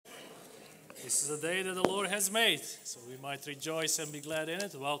This is a day that the Lord has made, so we might rejoice and be glad in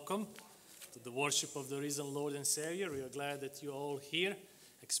it. Welcome to the worship of the risen Lord and Savior. We are glad that you're all here,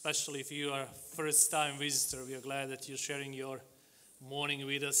 especially if you are a first-time visitor. We are glad that you're sharing your morning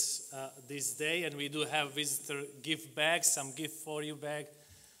with us this day, and we do have visitor gift bags, some gift for you bag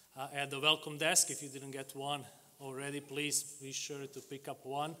at the welcome desk. If you didn't get one already, please be sure to pick up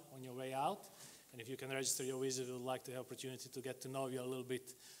one on your way out. And if you can register your visit, we would like to have opportunity to get to know you a little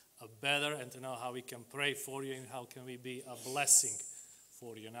bit better and to know how we can pray for you and how can we be a blessing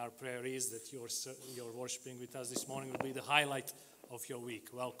for you. And our prayer is that your worshiping with us this morning will be the highlight of your week.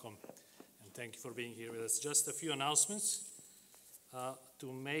 Welcome and thank you for being here with us. Just a few announcements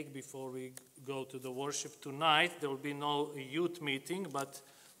to make before we go to the worship tonight. There will be no youth meeting, but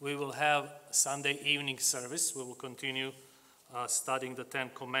we will have Sunday evening service. We will continue studying the 10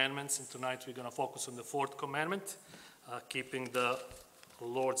 Commandments, and tonight we're going to focus on the 4th commandment, keeping the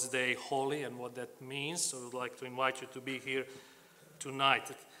Lord's Day holy and what that means. So we'd like to invite you to be here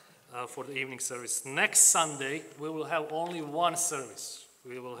tonight for the evening service. Next Sunday, we will have only one service.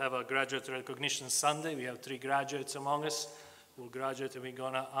 We will have a graduate recognition Sunday. We have 3 graduates among us who will graduate, and we're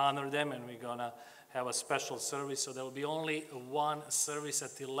going to honor them, and we're going to have a special service. So there will be only one service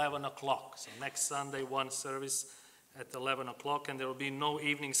at 11 o'clock. So next Sunday, one service at 11 o'clock, and there will be no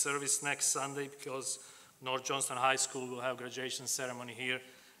evening service next Sunday because North Johnston High School will have graduation ceremony here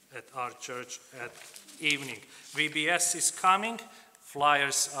at our church at evening. VBS is coming.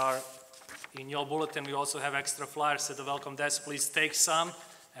 Flyers are in your bulletin. We also have extra flyers at the welcome desk. Please take some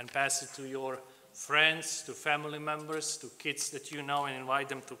and pass it to your friends, to family members, to kids that you know, and invite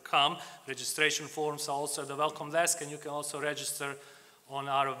them to come. Registration forms are also at the welcome desk, and you can also register on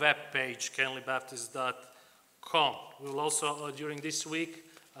our web page, kenleybaptist.com. We will also, during this week,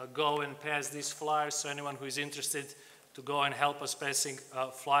 go and pass these flyers. So anyone who is interested to go and help us passing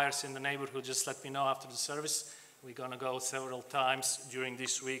flyers in the neighborhood, just let me know after the service. We're going to go several times during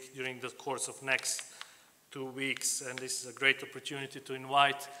this week, during the course of next 2 weeks. And this is a great opportunity to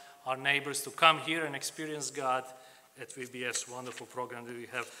invite our neighbors to come here and experience God at VBS. Wonderful program that we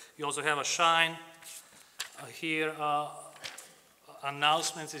have. We also have a Shine here.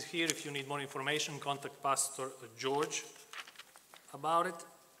 Announcements is here. If you need more information, contact Pastor George about it.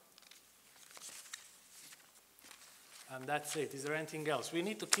 And that's it. Is there anything else? We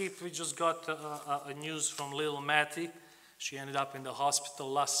just got a news from little Mattie. She ended up in the hospital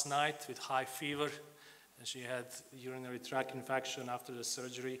last night with high fever, and she had urinary tract infection after the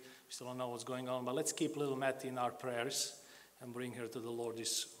surgery. We still don't know what's going on, but let's keep little Mattie in our prayers and bring her to the Lord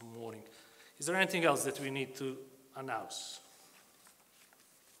this morning. Is there anything else that we need to announce?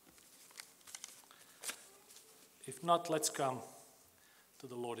 If not, let's come to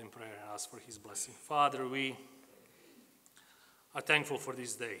the Lord in prayer and ask for His blessing. Father, we are thankful for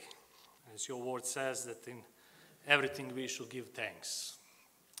this day. As your word says that in everything we should give thanks.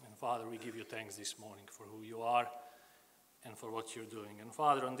 And Father, we give you thanks this morning for who you are and for what you're doing. And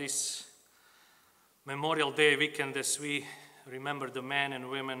Father, on this Memorial Day weekend, as we remember the men and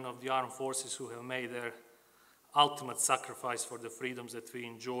women of the armed forces who have made their ultimate sacrifice for the freedoms that we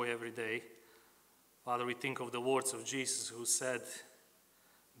enjoy every day, Father, we think of the words of Jesus who said,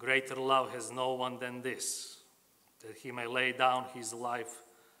 "Greater love has no one than this, that he may lay down his life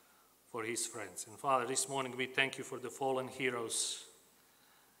for his friends." And Father, this morning we thank you for the fallen heroes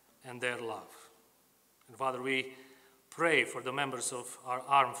and their love. And Father, we pray for the members of our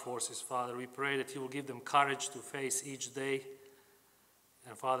armed forces. Father, we pray that you will give them courage to face each day.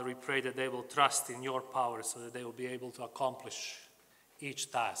 And Father, we pray that they will trust in your power so that they will be able to accomplish each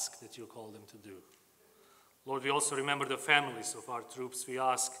task that you call them to do. Lord, we also remember the families of our troops. We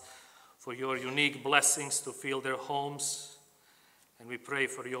ask for your unique blessings to fill their homes, and we pray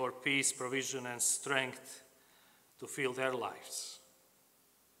for your peace, provision, and strength to fill their lives.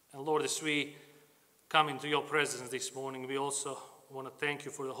 And Lord, as we come into your presence this morning, we also want to thank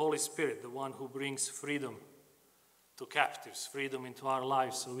you for the Holy Spirit, the one who brings freedom to captives, freedom into our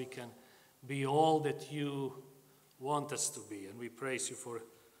lives so we can be all that you want us to be. And we praise you for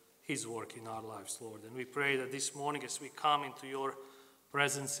his work in our lives, Lord. And we pray that this morning as we come into your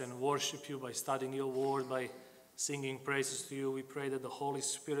presence and worship you by studying your word, by singing praises to you, we pray that the Holy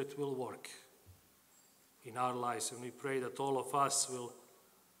Spirit will work in our lives. And we pray that all of us will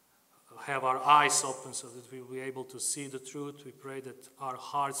have our eyes open so that we will be able to see the truth. We pray that our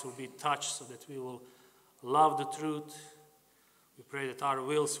hearts will be touched so that we will love the truth. We pray that our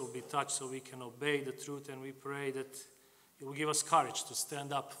wills will be touched so we can obey the truth. And we pray that you will give us courage to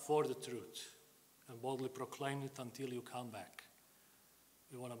stand up for the truth and boldly proclaim it until you come back.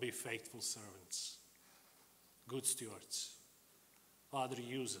 We want to be faithful servants, good stewards. Father,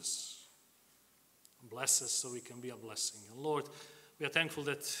 use us Bless us so we can be a blessing. And Lord, we are thankful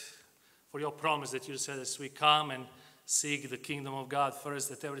that for your promise that you said as we come and seek the kingdom of God first,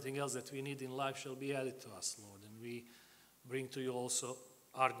 that everything else that we need in life shall be added to us, Lord. And we bring to you also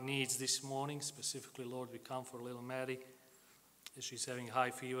our needs this morning. Specifically, Lord, we come for little Mary. She's having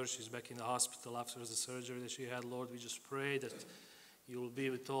high fever. She's back in the hospital after the surgery that she had. Lord, we just pray that you will be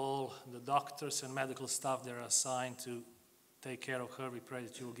with all the doctors and medical staff that are assigned to take care of her. We pray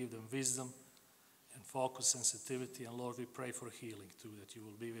that you will give them wisdom and focus, sensitivity. And Lord, we pray for healing too, that you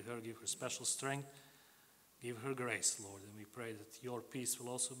will be with her, give her special strength, give her grace, Lord. And we pray that your peace will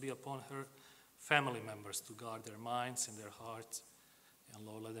also be upon her family members to guard their minds and their hearts. And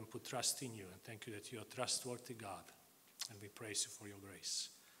Lord, let them put trust in you. And thank you that you are a trustworthy God. And we praise you for your grace.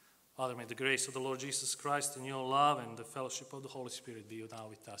 Father, may the grace of the Lord Jesus Christ and your love and the fellowship of the Holy Spirit be now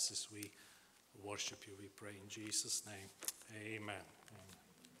with us as we worship you. We pray in Jesus' name. Amen.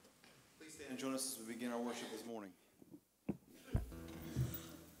 Please stand and join us as we begin our worship this morning.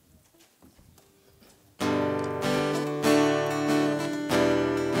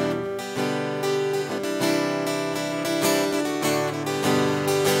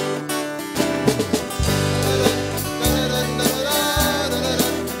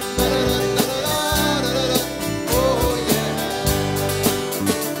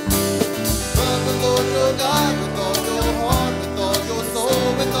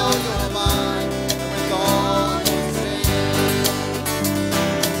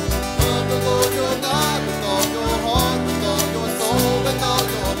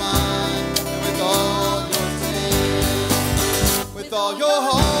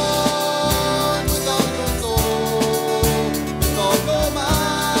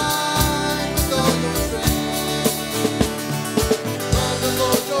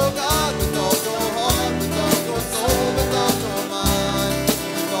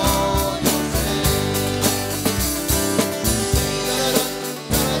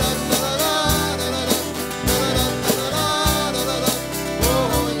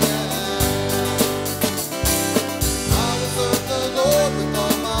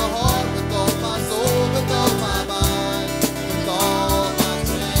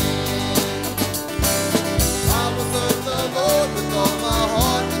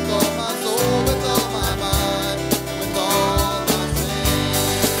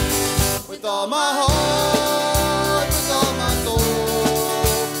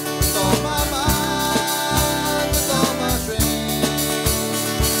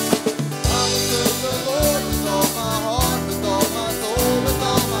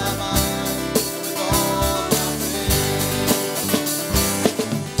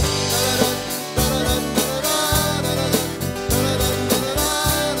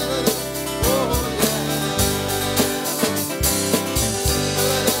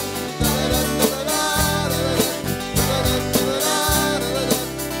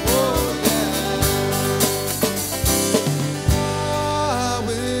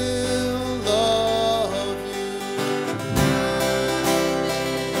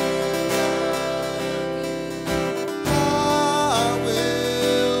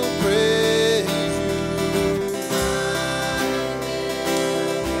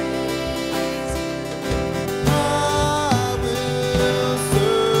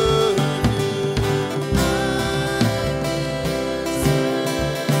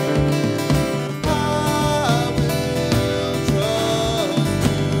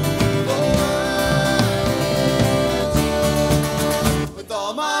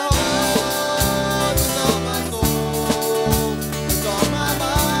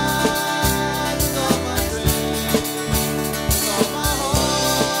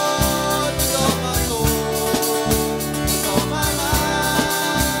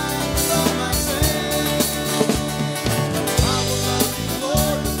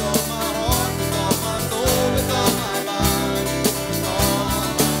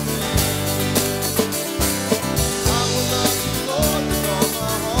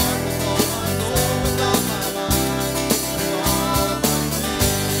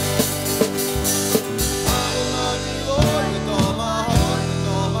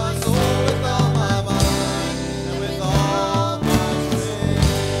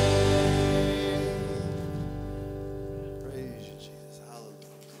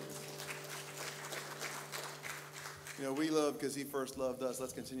 Because he first loved us.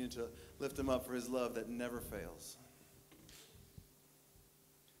 Let's continue to lift him up for his love that never fails.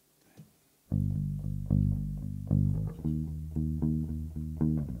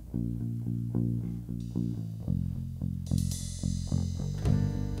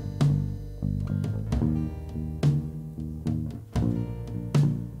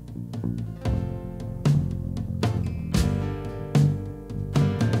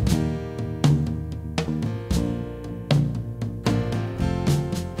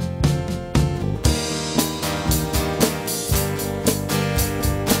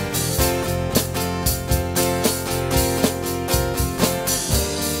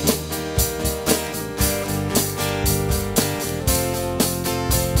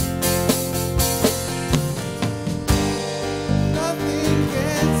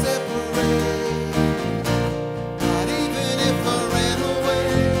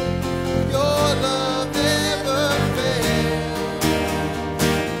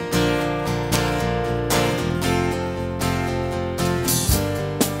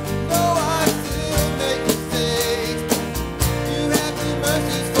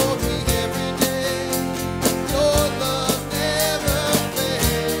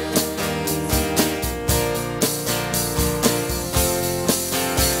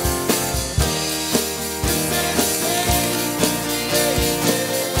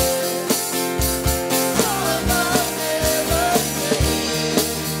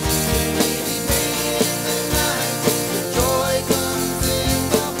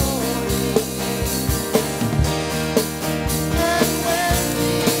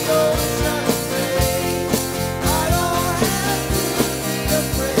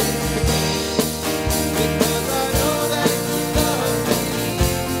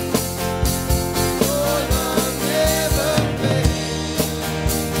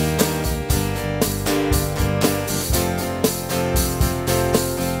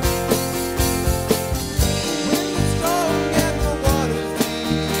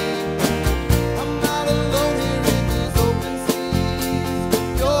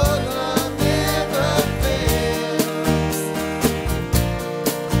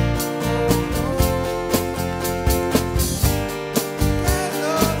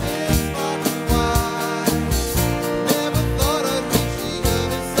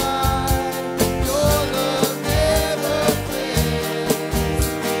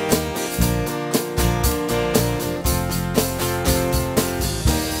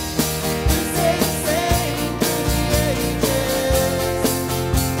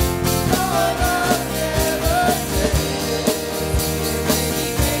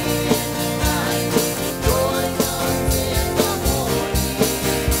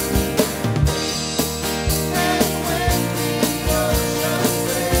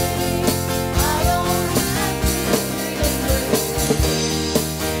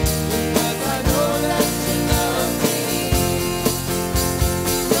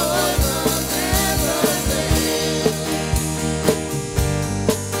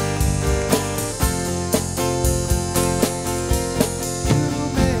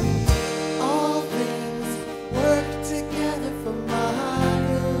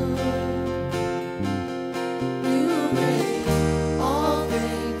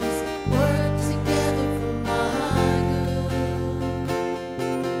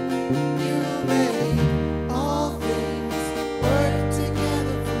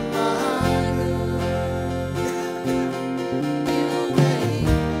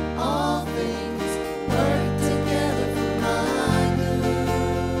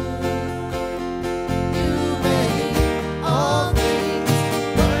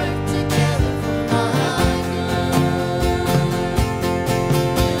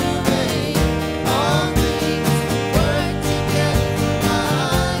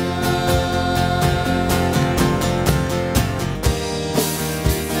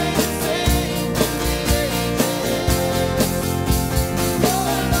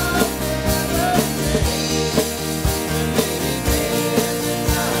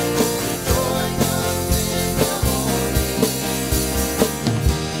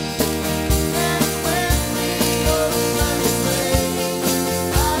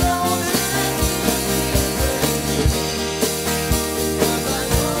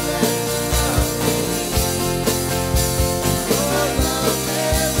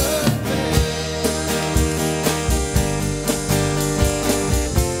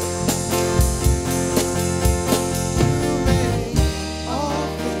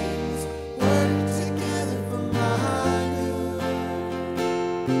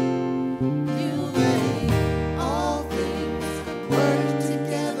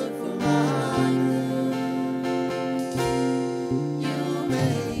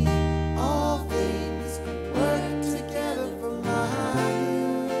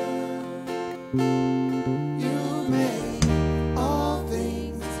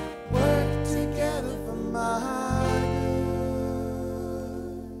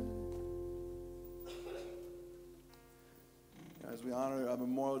 As we honor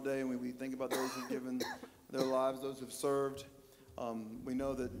Memorial Day and we think about those who've given their lives, those who've served, we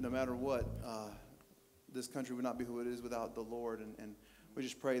know that no matter what, this country would not be who it is without the Lord. And we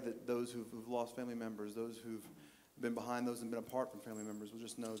just pray that those who've lost family members, those who've been behind those and been apart from family members, will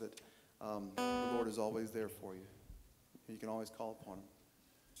just know that the Lord is always there for you. You can always call upon Him.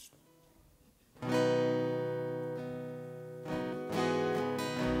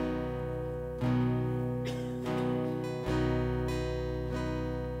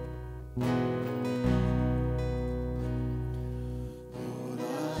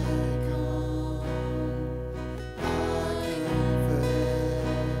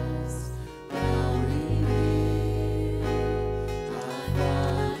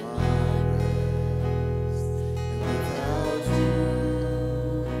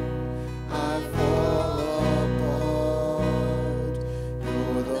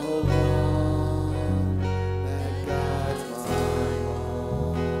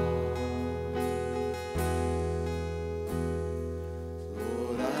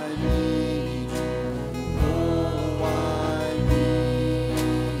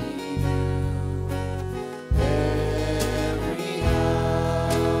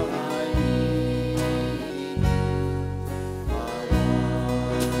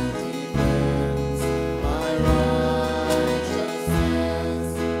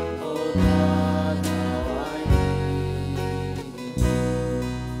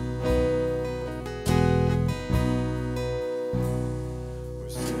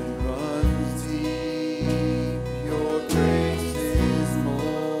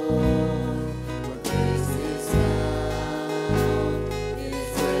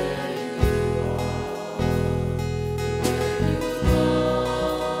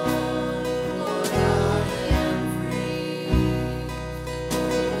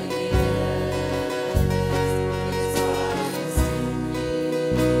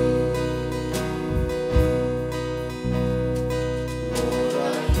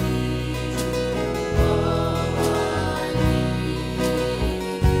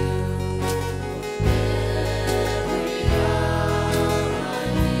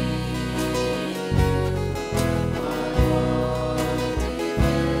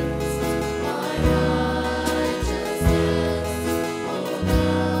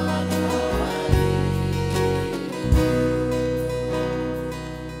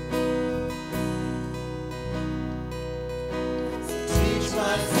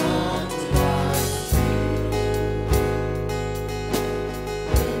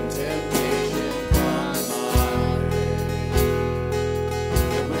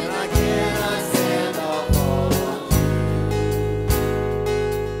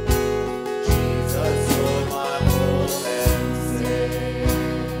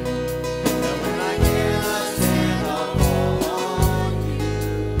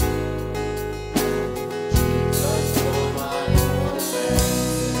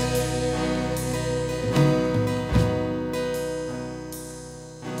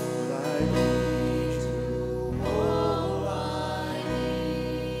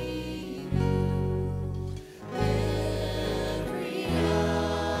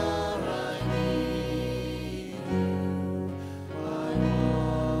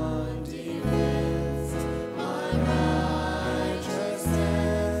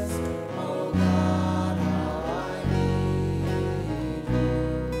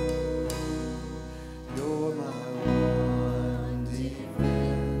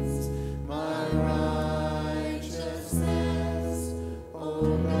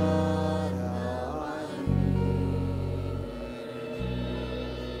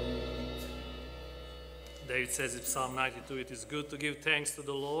 David says in Psalm 92, it is good to give thanks to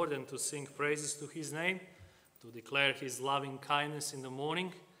the Lord and to sing praises to His name, to declare His loving kindness in the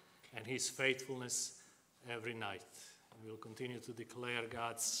morning and His faithfulness every night. And we'll continue to declare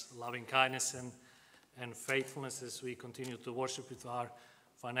God's loving kindness and faithfulness as we continue to worship with our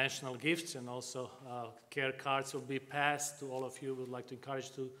financial gifts, and also care cards will be passed to all of you. We'd like to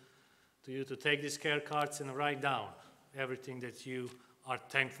encourage you to take these care cards and write down everything that you are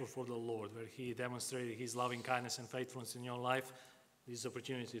thankful for the Lord, where He demonstrated His loving kindness and faithfulness in your life. This is an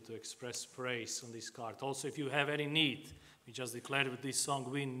opportunity to express praise on this card. Also, if you have any need, We just declared with this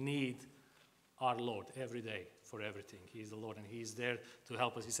song, we need our Lord every day for everything. He is the Lord, and He is there to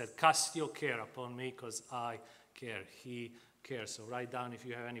help us. He said, cast your care upon me because I care. He cares. So write down if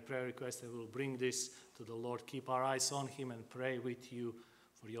you have any prayer requests, and we'll bring this to the Lord. Keep our eyes on Him and pray with you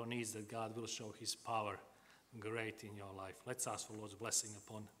for your needs, that God will show His power great in your life. Let's ask for Lord's blessing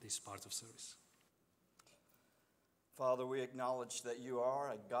upon this part of service. Father, we acknowledge that you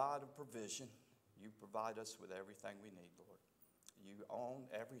are a God of provision. You provide us with everything we need, Lord. You own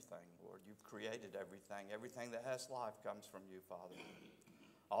everything, Lord. You've created everything. Everything that has life comes from you, Father.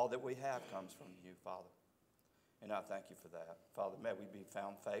 All that we have comes from you, Father. And I thank you for that. Father, may we be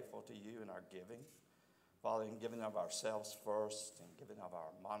found faithful to you in our giving. Father, in giving of ourselves first and giving of our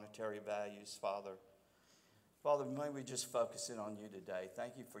monetary values, Father. Father, may we just focus in on you today.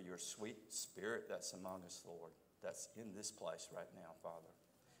 Thank you for your sweet spirit that's among us, Lord, that's in this place right now, Father.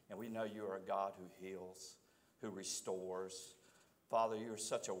 And we know you are a God who heals, who restores. Father, you're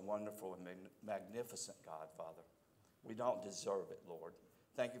such a wonderful and magnificent God, Father. We don't deserve it, Lord.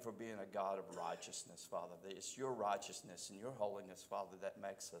 Thank you for being a God of righteousness, Father. It's your righteousness and your holiness, Father, that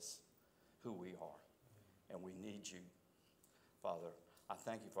makes us who we are. And we need you, Father. I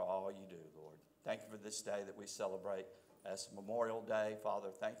thank you for all you do, Lord. Thank you for this day that we celebrate as Memorial Day,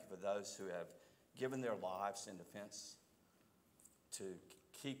 Father. Thank you for those who have given their lives in defense to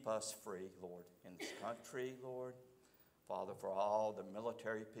keep us free, Lord, in this country, Lord. Father, for all the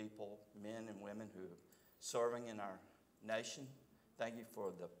military people, men and women who are serving in our nation. Thank you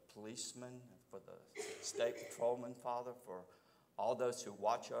for the policemen, for the state patrolmen, Father, for all those who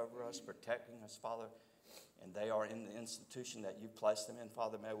watch over us, protecting us, Father. And they are in the institution that you placed them in,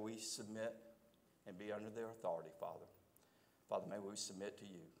 Father. May we submit and be under their authority, Father. Father, may we submit to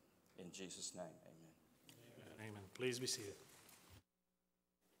you. In Jesus' name, amen. Amen. Amen. Please be seated.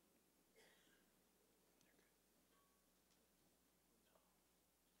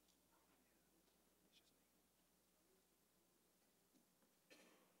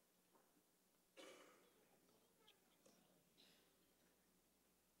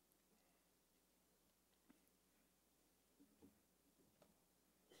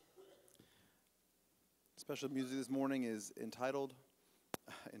 Special music this morning is titled,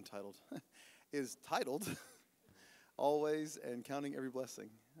 Always and Counting Every Blessing.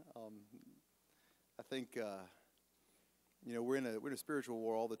 I think, we're in a spiritual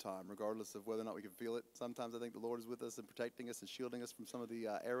war all the time, regardless of whether or not we can feel it. Sometimes I think the Lord is with us and protecting us and shielding us from some of the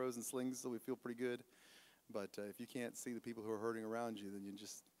arrows and slings, so we feel pretty good. But if you can't see the people who are hurting around you, then you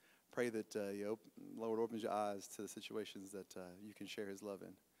just pray that the Lord opens your eyes to the situations that you can share His love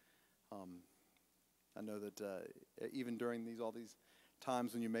in. I know that even during all these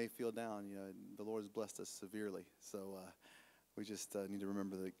times when you may feel down, the Lord has blessed us severely. So we just need to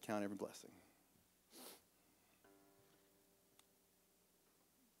remember to count every blessing.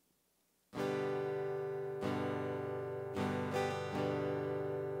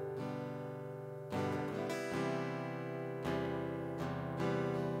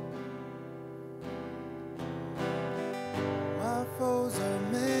 My foes are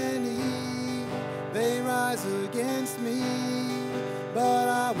many. They rise against me, but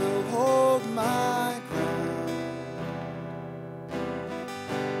I will hold my ground.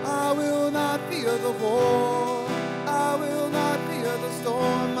 I will not fear the war. I will not fear the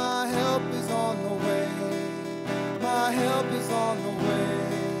storm. My help is on the way. My help is on the way.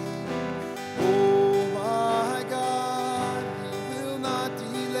 Oh, my God, He will not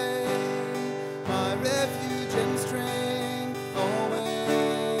delay. My refuge and strength always.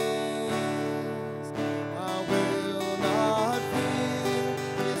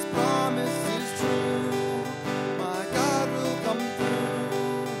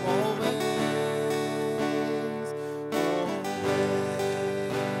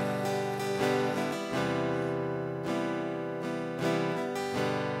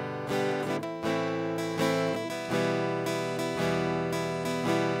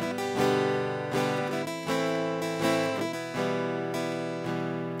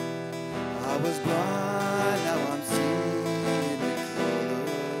 Was blind, now I'm seeing in color.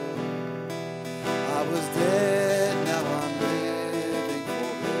 I was dead, now I'm living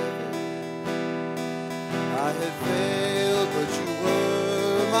forever. I had failed, but you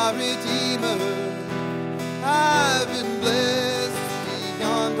were my Redeemer. I've been blessed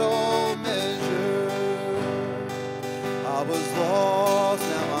beyond all measure. I was lost,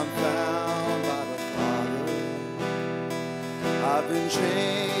 now I'm found by the Father. I've been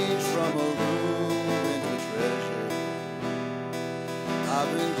changed from a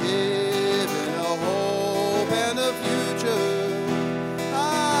I've been given a hope and a future.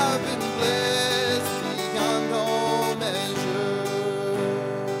 I've been blessed beyond all measure.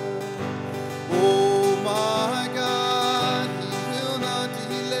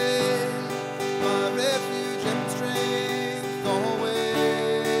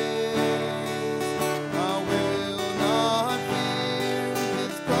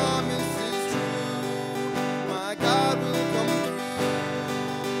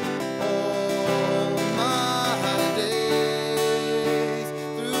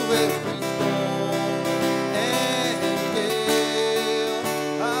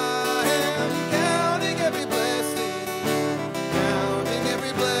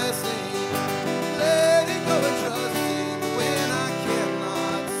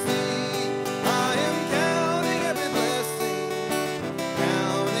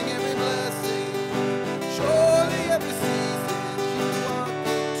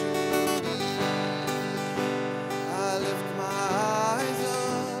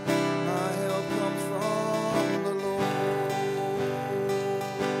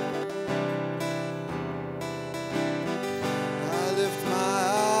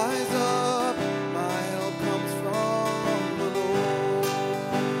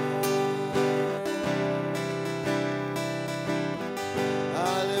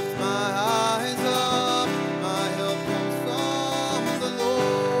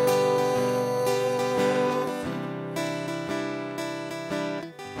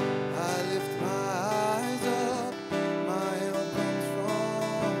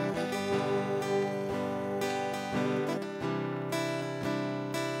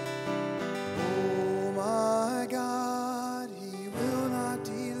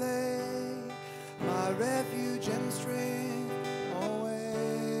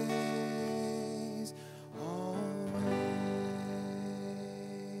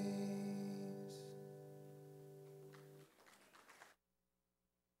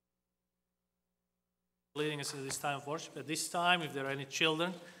 leading us in this time of worship. At this time, if there are any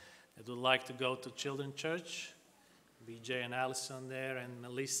children that would like to go to Children's Church, BJ and Allison there and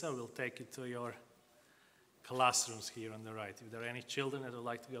Melissa will take you to your classrooms here on the right. If there are any children that would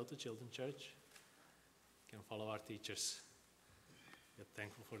like to go to Children's Church, you can follow our teachers. We're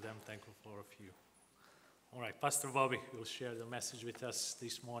thankful for them, thankful for you. All right, Pastor Bobby will share the message with us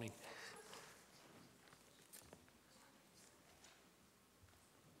this morning.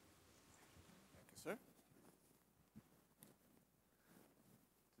 Thank you, sir.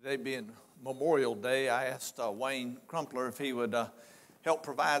 Today being Memorial Day, I asked Wayne Crumpler if he would help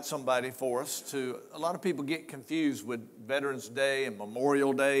provide somebody for us. A lot of people get confused with Veterans Day and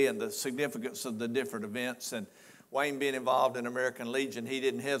Memorial Day and the significance of the different events. And Wayne being involved in American Legion, he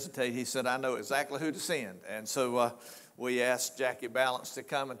didn't hesitate. He said, I know exactly who to send. And so we asked Jackie Balance to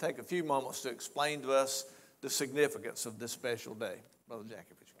come and take a few moments to explain to us the significance of this special day. Brother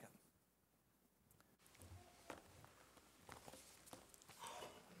Jackie, would you come?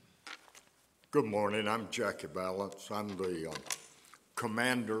 Good morning. I'm Jackie Balance. I'm the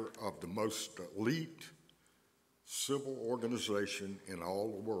commander of the most elite civil organization in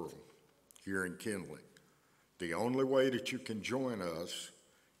all the world here in Kinley. The only way that you can join us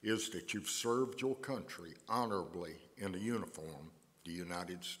is that you've served your country honorably in the uniform, the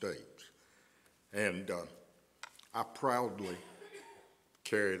United States. And I proudly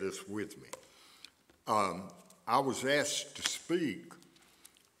carry this with me. I was asked to speak,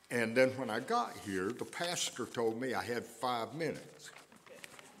 and then when I got here, the pastor told me I had 5 minutes.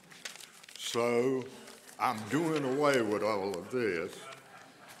 So I'm doing away with all of this.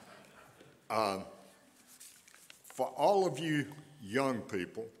 For all of you young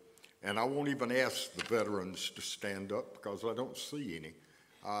people, and I won't even ask the veterans to stand up because I don't see any.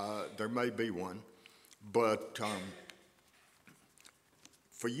 There may be one. But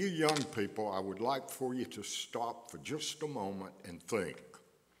for you young people, I would like for you to stop for just a moment and think.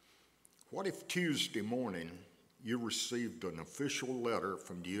 What if Tuesday morning you received an official letter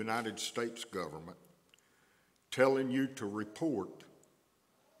from the United States government telling you to report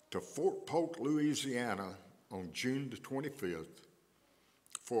to Fort Polk, Louisiana on June the 25th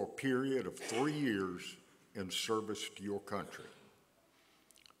for a period of 3 years in service to your country?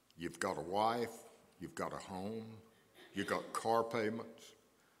 You've got a wife, you've got a home, you've got car payments,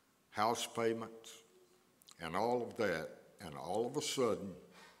 house payments, and all of that, and all of a sudden,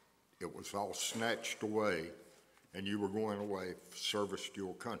 it was all snatched away, and you were going away for service to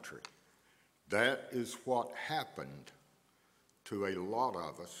your country. That is what happened to a lot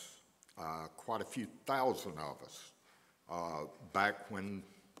of us, quite a few thousand of us, back when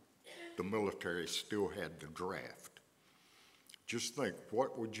the military still had the draft. Just think,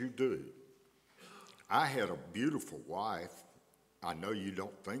 what would you do? I had a beautiful wife. I know you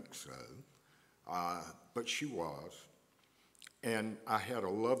don't think so, but she was. And I had a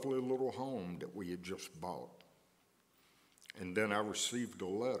lovely little home that we had just bought. And then I received a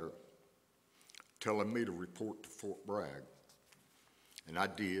letter telling me to report to Fort Bragg. And I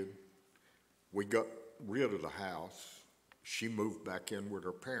did. We got rid of the house. She moved back in with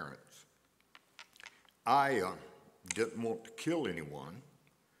her parents. I didn't want to kill anyone,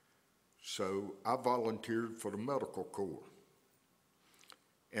 so I volunteered for the medical corps.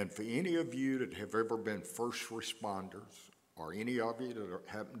 And for any of you that have ever been first responders, or any of you that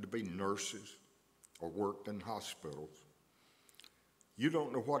happen to be nurses or worked in hospitals, you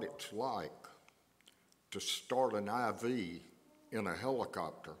don't know what it's like to start an IV in a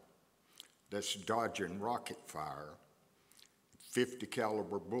helicopter that's dodging rocket fire, 50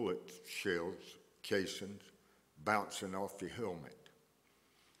 caliber bullets, shells, casings, bouncing off your helmet.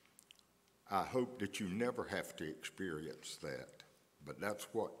 I hope that you never have to experience that, but that's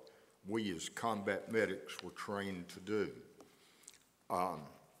what we as combat medics were trained to do.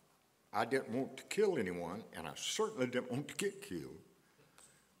 I didn't want to kill anyone, and I certainly didn't want to get killed,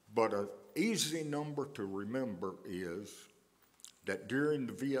 but an easy number to remember is that during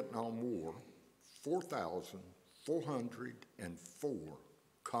the Vietnam War, 4,404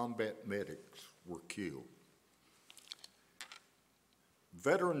 combat medics were killed.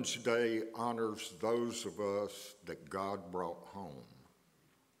 Veterans Day honors those of us that God brought home.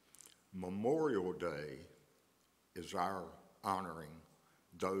 Memorial Day is our honoring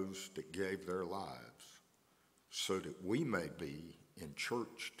those that gave their lives so that we may be in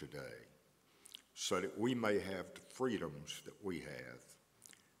church today, so that we may have the freedoms that we have,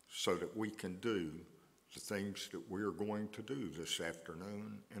 so that we can do the things that we're going to do this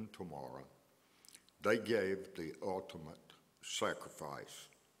afternoon and tomorrow. They gave the ultimate sacrifice.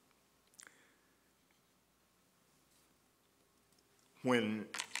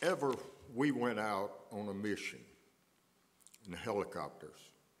 Whenever we went out on a mission in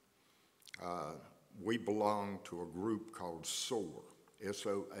helicopters. We belonged to a group called SOAR,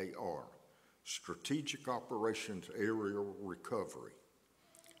 S-O-A-R, Strategic Operations Aerial Recovery.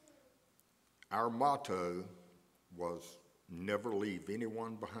 Our motto was never leave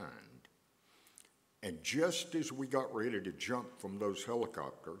anyone behind. And just as we got ready to jump from those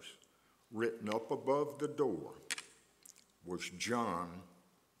helicopters, written up above the door was John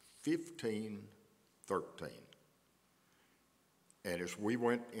 15:13. And as we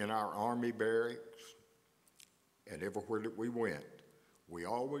went in our Army barracks and everywhere that we went, we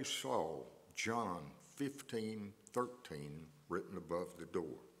always saw John 15:13 written above the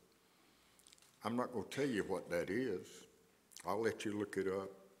door. I'm not going to tell you what that is. I'll let you look it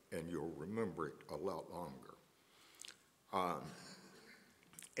up and you'll remember it a lot longer.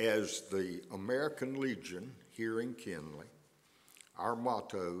 As the American Legion here in Kenley, our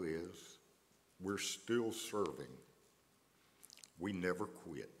motto is, we're still serving. We never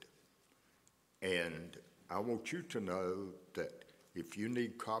quit. And I want you to know that if you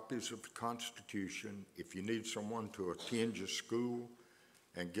need copies of the Constitution, if you need someone to attend your school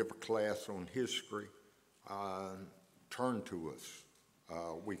and give a class on history, turn to us.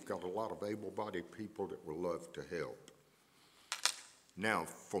 We've got a lot of able-bodied people that will love to help. Now,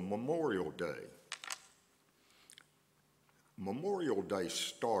 for Memorial Day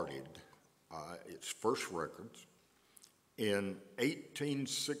started its first records in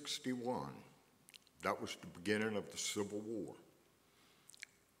 1861. That was the beginning of the Civil War.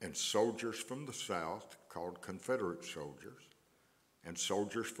 And soldiers from the South, called Confederate soldiers, and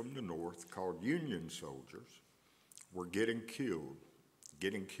soldiers from the North, called Union soldiers, were getting killed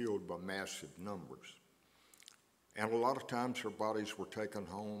by massive numbers. And a lot of times their bodies were taken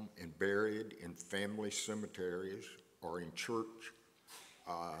home and buried in family cemeteries or in church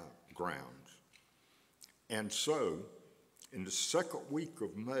grounds. And so, in the second week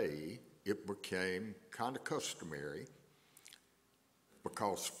of May, it became kind of customary,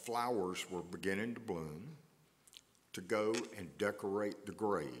 because flowers were beginning to bloom, to go and decorate the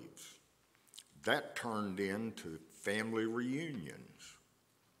graves. That turned into family reunions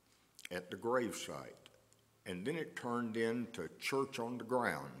at the gravesite. And then it turned into church on the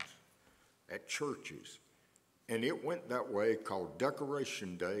grounds at churches. And it went that way, called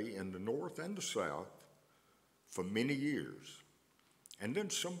Decoration Day in the North and the South, for many years. And then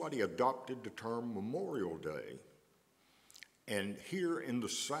somebody adopted the term Memorial Day. And here in the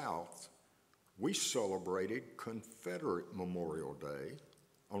South, we celebrated Confederate Memorial Day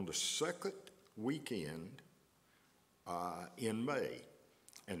on the second weekend in May.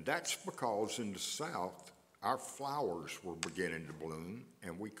 And that's because in the South, our flowers were beginning to bloom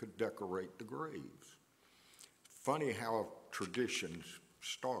and we could decorate the graves. Funny how traditions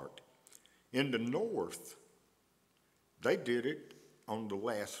start. In the North, they did it on the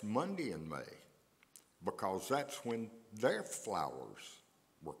last Monday in May, because that's when their flowers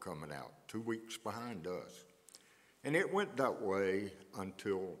were coming out, 2 weeks behind us. And it went that way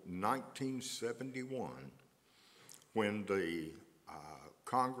until 1971, when the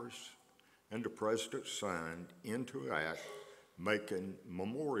Congress and the President signed into act making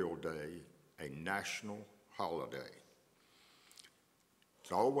Memorial Day a national holiday.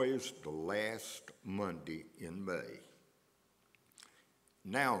 It's always the last Monday in May.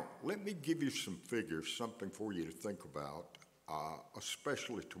 Now, let me give you some figures, something for you to think about,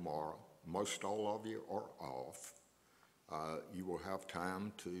 especially tomorrow. Most all of you are off. You will have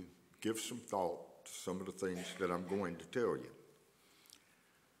time to give some thought to some of the things that I'm going to tell you.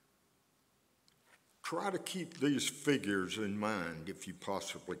 Try to keep these figures in mind if you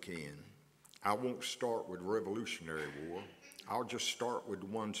possibly can. I won't start with Revolutionary War. I'll just start with the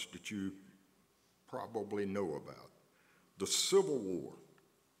ones that you probably know about. The Civil War.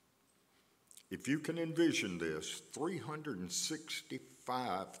 If you can envision this,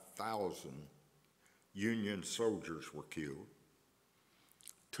 365,000 Union soldiers were killed.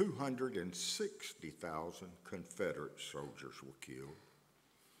 260,000 Confederate soldiers were killed.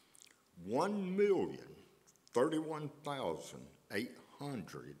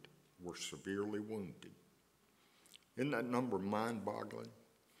 1,031,800 were severely wounded. Isn't that number mind-boggling?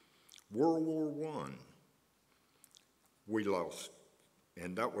 World War I, we lost,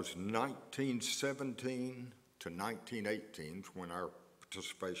 and that was 1917 to 1918 when our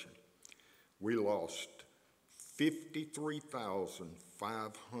participation. We lost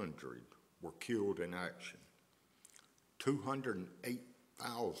 53,500 were killed in action.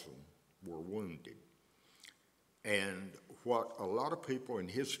 208,000 were wounded. And what a lot of people in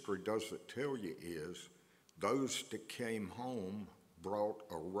history doesn't tell you is those that came home brought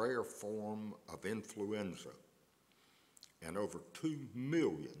a rare form of influenza, and over 2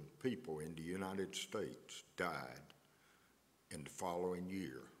 million people in the United States died in the following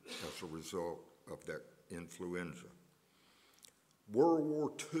year as a result of that influenza. World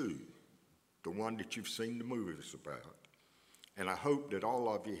War II, the one that you've seen the movies about, and I hope that all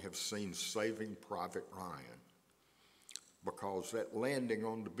of you have seen Saving Private Ryan, because that landing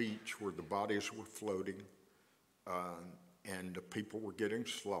on the beach where the bodies were floating and the people were getting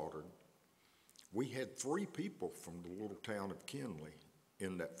slaughtered, we had 3 people from the little town of Kinley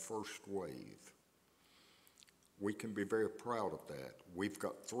in that first wave. We can be very proud of that. We've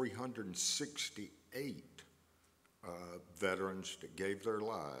got 368 veterans that gave their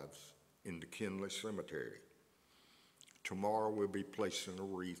lives in the Kinley Cemetery. Tomorrow we'll be placing a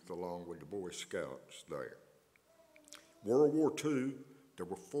wreath along with the Boy Scouts there. World War II, there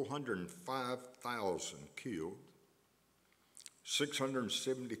were 405,000 killed,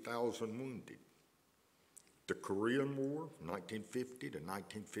 670,000 wounded. The Korean War, 1950 to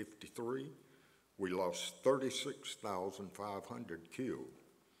 1953, we lost 36,500 killed.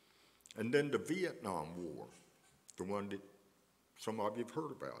 And then the Vietnam War, the one that some of you have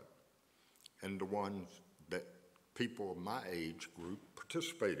heard about, and the ones that people of my age group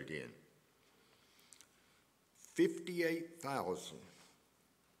participated in.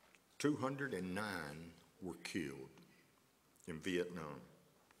 58,209 were killed in Vietnam.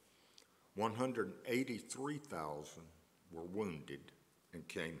 183,000 were wounded and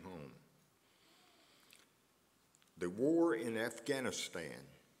came home. The war in Afghanistan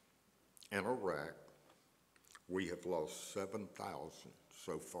and Iraq, we have lost 7,000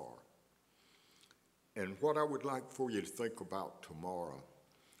 so far. And what I would like for you to think about tomorrow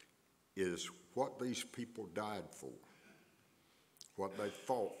is what these people died for, what they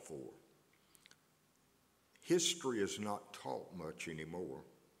fought for. History is not taught much anymore,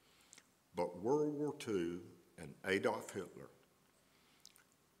 but World War II and Adolf Hitler,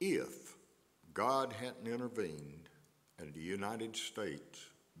 if God hadn't intervened and the United States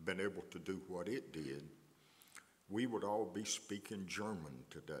been able to do what it did, we would all be speaking German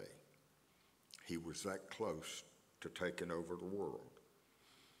today. He was that close to taking over the world.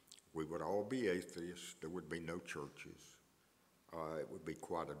 We would all be atheists. There would be no churches. It would be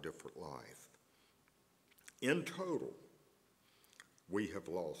quite a different life. In total, we have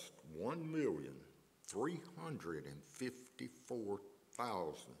lost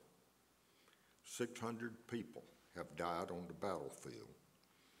 1,354,600 people have died on the battlefield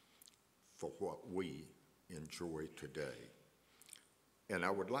for what we enjoy today. And I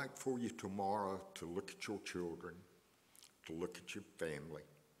would like for you tomorrow to look at your children, to look at your family,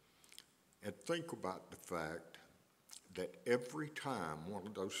 and think about the fact that every time one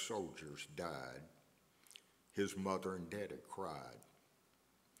of those soldiers died, his mother and daddy cried.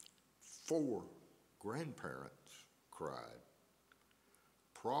 4 grandparents cried.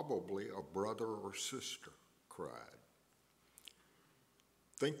 Probably a brother or sister cried.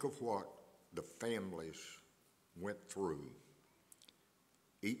 Think of what the families went through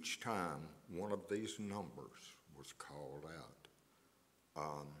each time one of these numbers was called out.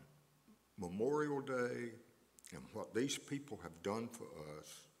 Memorial Day and what these people have done for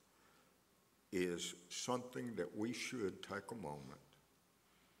us is something that we should take a moment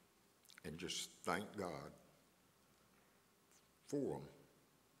and just thank God for them,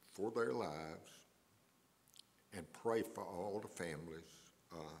 for their lives, and pray for all the families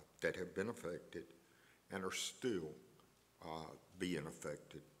that have been affected and are still being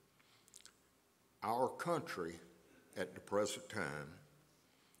affected. Our country at the present time,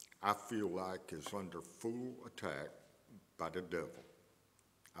 I feel like, is under full attack by the devil.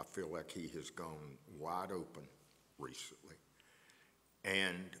 I feel like he has gone wide open recently.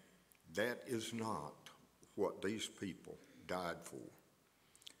 And that is not what these people died for.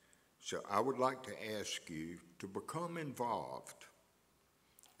 So I would like to ask you to become involved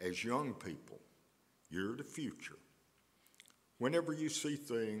as young people. You're the future. Whenever you see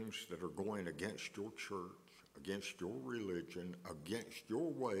things that are going against your church, against your religion, against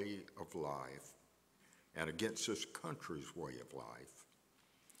your way of life, and against this country's way of life,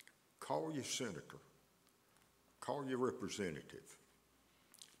 call your senator, call your representative.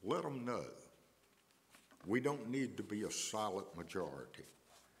 Let them know. We don't need to be a silent majority.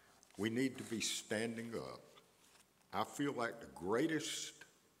 We need to be standing up. I feel like the greatest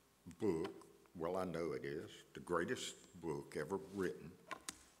book, well, I know it is, the greatest book ever written,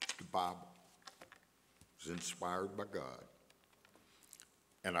 the Bible, is inspired by God.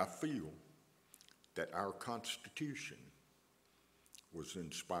 And I feel that our Constitution was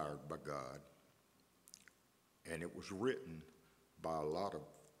inspired by God, and it was written by a lot of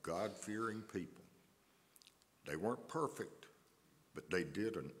God-fearing people. They weren't perfect, but they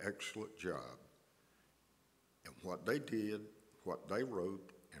did an excellent job. And what they did, what they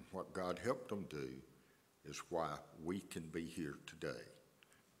wrote, and what God helped them do is why we can be here today.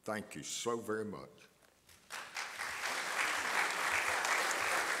 Thank you so very much.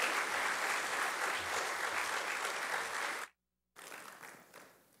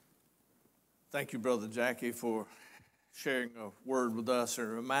 Thank you, Brother Jackie, for sharing a word with us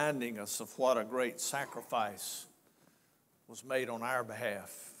and reminding us of what a great sacrifice was made on our behalf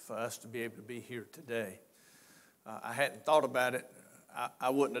for us to be able to be here today. I hadn't thought about it. I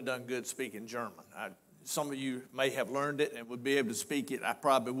wouldn't have done good speaking German. Some of you may have learned it and would be able to speak it. I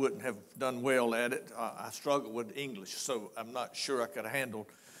probably wouldn't have done well at it. I struggle with English, so I'm not sure I could have handled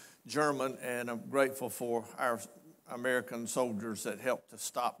German, and I'm grateful for our American soldiers that helped to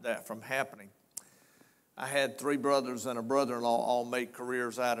stop that from happening. I had 3 brothers and a brother-in-law all make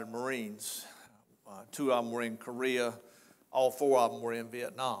careers out of Marines. 2 of them were in Korea. All 4 of them were in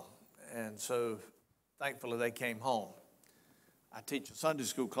Vietnam. And so thankfully they came home. I teach a Sunday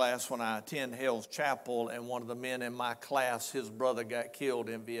school class when I attend Hell's Chapel, and one of the men in my class, his brother got killed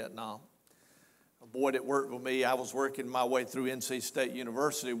in Vietnam. A boy that worked with me, I was working my way through NC State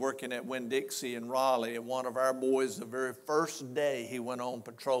University, working at Winn-Dixie in Raleigh, and one of our boys, the very first day he went on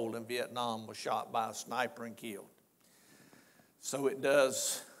patrol in Vietnam, was shot by a sniper and killed. So it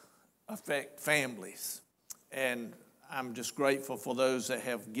does affect families, and I'm just grateful for those that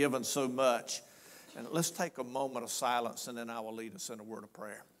have given so much. And let's take a moment of silence, and then I will lead us in a word of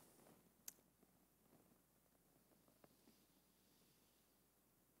prayer.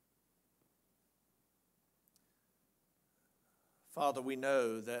 Father, we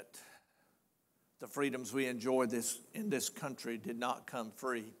know that the freedoms we enjoy in this country did not come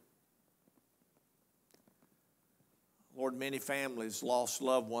free. Lord, many families lost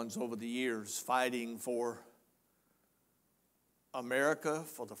loved ones over the years fighting for America,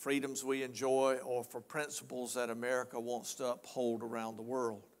 for the freedoms we enjoy, or for principles that America wants to uphold around the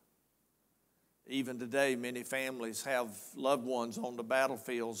world. Even today, many families have loved ones on the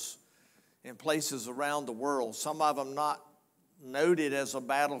battlefields in places around the world. Some of them not noted as a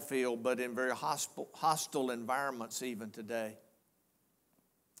battlefield, but in very hostile environments even today.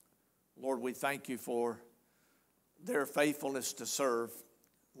 Lord, we thank you for their faithfulness to serve.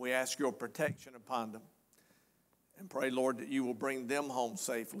 We ask your protection upon them and pray, Lord, that you will bring them home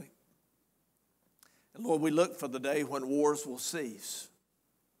safely. And Lord, we look for the day when wars will cease.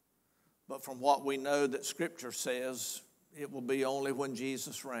 But from what we know that Scripture says, it will be only when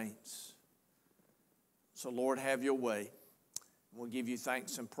Jesus reigns. So Lord, have your way. We'll give you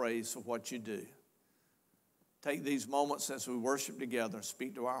thanks and praise for what you do. Take these moments as we worship together and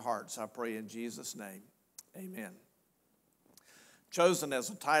speak to our hearts, I pray in Jesus' name. Amen. Chosen as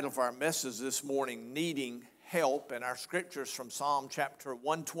a title for our message this morning, Needing Help, and our scriptures from Psalm chapter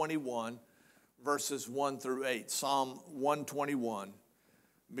 121, verses 1 through 8. Psalm 121,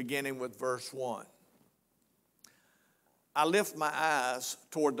 beginning with verse 1. I lift my eyes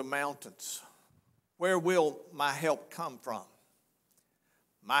toward the mountains. Where will my help come from?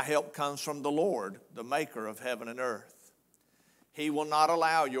 My help comes from the Lord, the maker of heaven and earth. He will not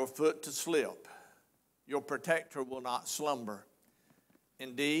allow your foot to slip. Your protector will not slumber.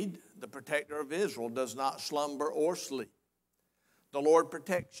 Indeed, the protector of Israel does not slumber or sleep. The Lord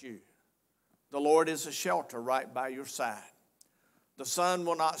protects you. The Lord is a shelter right by your side. The sun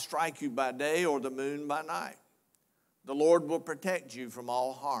will not strike you by day or the moon by night. The Lord will protect you from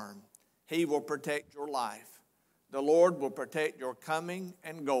all harm. He will protect your life. The Lord will protect your coming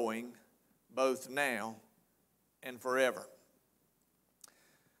and going, both now and forever.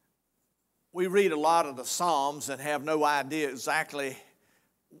 We read a lot of the Psalms and have no idea exactly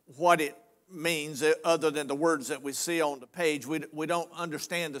what it means other than the words that we see on the page. We don't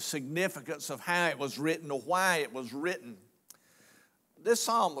understand the significance of how it was written or why it was written. This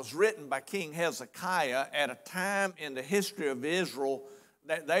psalm was written by King Hezekiah at a time in the history of Israel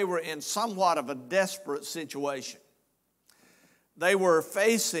that they were in somewhat of a desperate situation. They were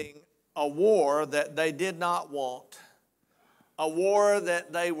facing a war that they did not want, a war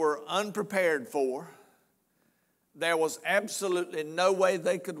that they were unprepared for. There was absolutely no way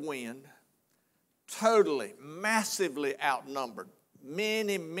they could win, totally, massively outnumbered.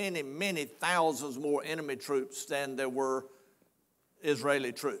 Many, many, many thousands more enemy troops than there were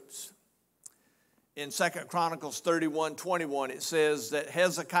Israeli troops. In 2 Chronicles 31:21, it says that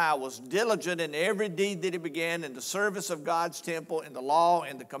Hezekiah was diligent in every deed that he began in the service of God's temple, in the law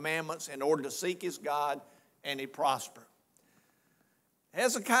and the commandments, in order to seek his God, and he prospered.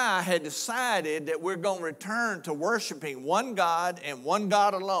 Hezekiah had decided that we're going to return to worshiping one God and one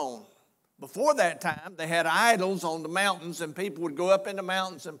God alone. Before that time, they had idols on the mountains, and people would go up in the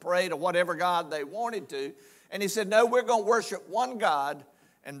mountains and pray to whatever God they wanted to. And he said, no, we're going to worship one God,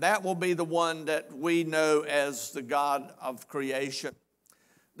 and that will be the one that we know as the God of creation.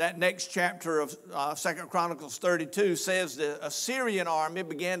 That next chapter of 2 Chronicles 32 says the Assyrian army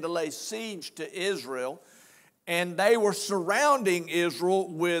began to lay siege to Israel, and they were surrounding Israel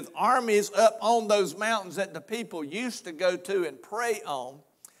with armies up on those mountains that the people used to go to and pray on.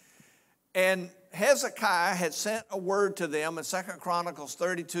 And Hezekiah had sent a word to them in 2 Chronicles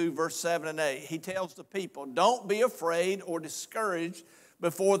 32, verse 7 and 8. He tells the people, don't be afraid or discouraged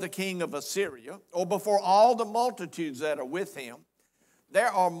before the king of Assyria or before all the multitudes that are with him.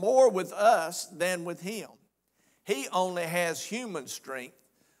 There are more with us than with him. He only has human strength,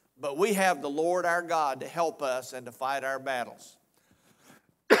 but we have the Lord our God to help us and to fight our battles.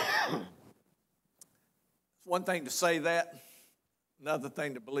 It's one thing to say that, another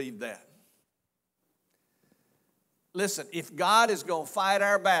thing to believe that. Listen, if God is going to fight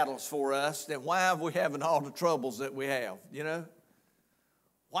our battles for us, then why are we having all the troubles that we have, you know?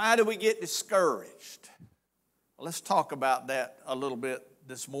 Why do we get discouraged? Well, let's talk about that a little bit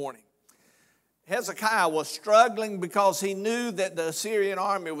this morning. Hezekiah was struggling because he knew that the Assyrian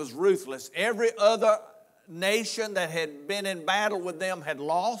army was ruthless. Every other nation that had been in battle with them had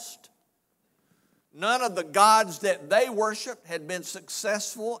lost. None of the gods that they worshiped had been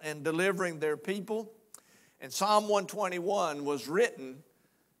successful in delivering their people. And Psalm 121 was written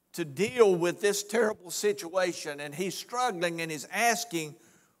to deal with this terrible situation. And he's struggling and he's asking,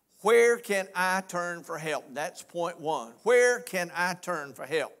 where can I turn for help? That's point one. Where can I turn for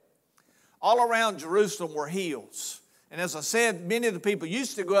help? All around Jerusalem were hills. And as I said, many of the people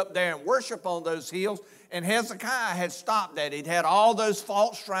used to go up there and worship on those hills. And Hezekiah had stopped that. He'd had all those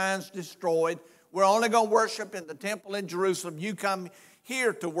false shrines destroyed. We're only going to worship in the temple in Jerusalem. You come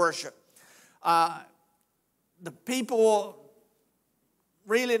here to worship. The people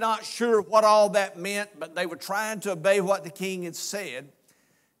really not sure what all that meant, but they were trying to obey what the king had said.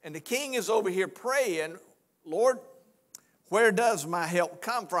 And the king is over here praying, Lord, where does my help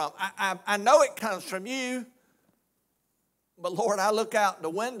come from? I know it comes from you, but Lord, I look out the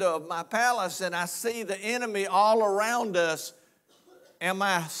window of my palace and I see the enemy all around us. Am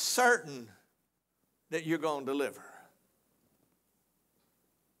I certain that you're going to deliver?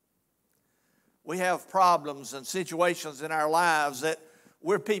 We have problems and situations in our lives that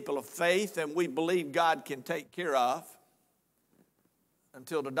we're people of faith and we believe God can take care of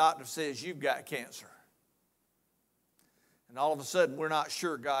until the doctor says you've got cancer. And all of a sudden we're not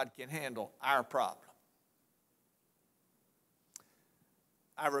sure God can handle our problem.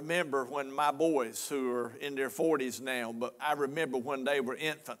 I remember when my boys, who are in their 40s now, but I remember when they were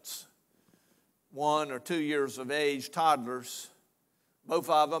infants, 1 or 2 years of age, toddlers.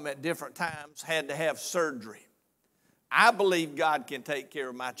 Both of them at different times had to have surgery. I believe God can take care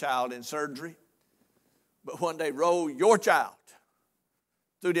of my child in surgery. But when they roll your child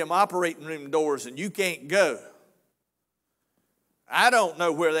through them operating room doors and you can't go, I don't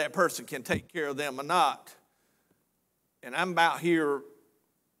know where that person can take care of them or not. And I'm about here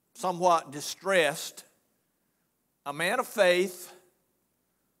somewhat distressed, a man of faith,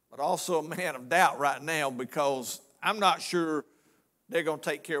 but also a man of doubt right now because I'm not sure they're going to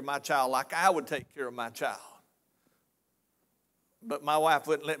take care of my child like I would take care of my child. But my wife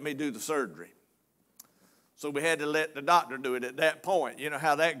wouldn't let me do the surgery. So we had to let the doctor do it at that point. You know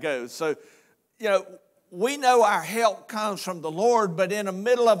how that goes. So, you know, we know our help comes from the Lord, but in the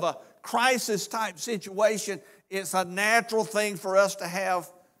middle of a crisis type situation, it's a natural thing for us to have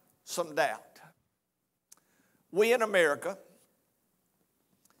some doubt. We in America,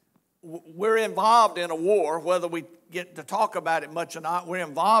 we're involved in a war, whether we get to talk about it much or not. We're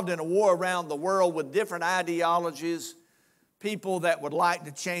involved in a war around the world with different ideologies, people that would like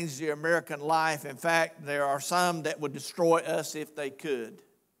to change the American life. In fact, there are some that would destroy us if they could.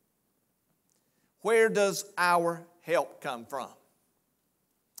 Where does our help come from?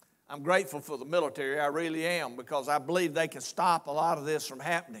 I'm grateful for the military, I really am, because I believe they can stop a lot of this from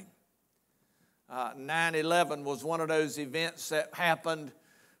happening. 9/11 was one of those events that happened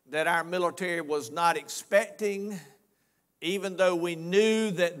that our military was not expecting, even though we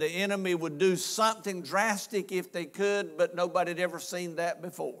knew that the enemy would do something drastic if they could, but nobody had ever seen that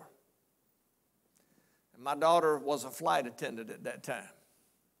before. And my daughter was a flight attendant at that time.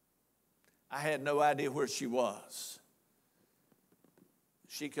 I had no idea where she was.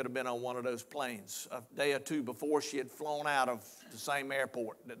 She could have been on one of those planes. A day or two before, she had flown out of the same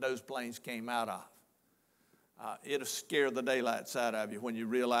airport that those planes came out of. It'll scare the daylights out of you when you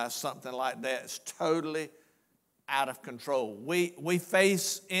realize something like that is totally out of control. We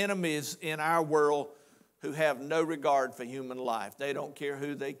face enemies in our world who have no regard for human life. They don't care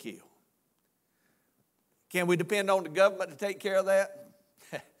who they kill. Can we depend on the government to take care of that?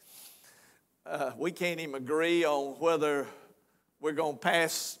 We can't even agree on whether we're going to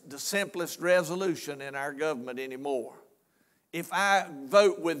pass the simplest resolution in our government anymore. If I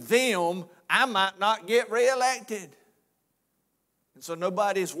vote with them, I might not get reelected. And so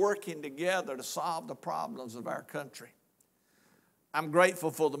nobody's working together to solve the problems of our country. I'm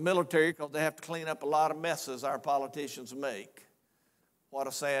grateful for the military because they have to clean up a lot of messes our politicians make. What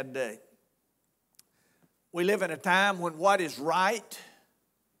a sad day. We live in a time when what is right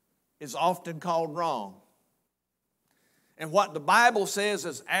is often called wrong. And what the Bible says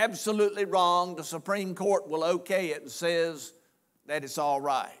is absolutely wrong, the Supreme Court will okay it and says that it's all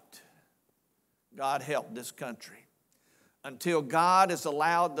right. God help this country. Until God is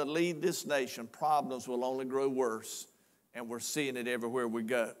allowed to lead this nation, problems will only grow worse, and we're seeing it everywhere we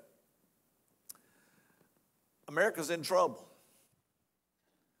go. America's in trouble.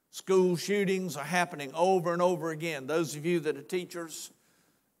 School shootings are happening over and over again. Those of you that are teachers,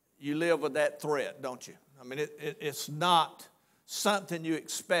 you live with that threat, don't you? I mean, it's not something you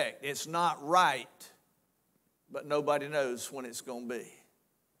expect. It's not right, but nobody knows when it's going to be.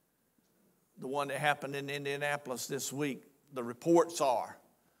 The one that happened in Indianapolis this week, the reports are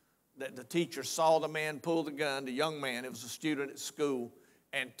that the teacher saw the man pull the gun, the young man, it was a student at school,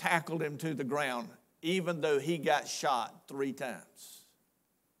 and tackled him to the ground, even though he got shot 3 times.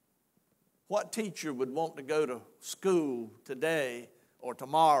 What teacher would want to go to school today or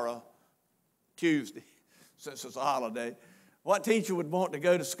tomorrow, Tuesday, since it's a holiday? What teacher would want to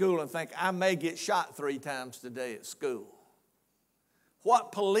go to school and think, I may get shot 3 times today at school?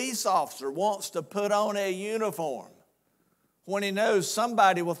 What police officer wants to put on a uniform when he knows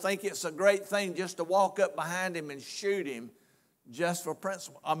somebody will think it's a great thing just to walk up behind him and shoot him just for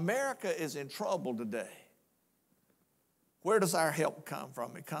principle? America is in trouble today. Where does our help come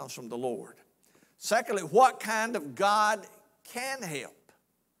from? It comes from the Lord. Secondly, what kind of God can help?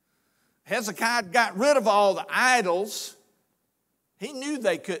 Hezekiah got rid of all the idols. He knew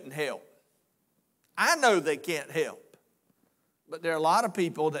they couldn't help. I know they can't help. But there are a lot of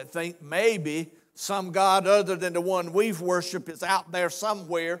people that think maybe some God other than the one we've worshiped is out there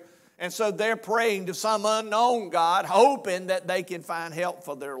somewhere. And so they're praying to some unknown God, hoping that they can find help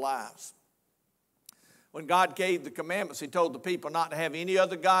for their lives. When God gave the commandments, He told the people not to have any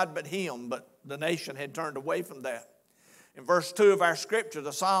other God but Him, but the nation had turned away from that. In verse 2 of our scripture,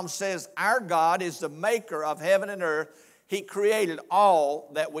 the psalm says, our God is the maker of heaven and earth. He created all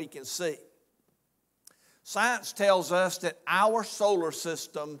that we can see. Science tells us that our solar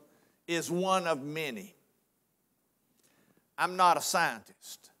system is one of many. I'm not a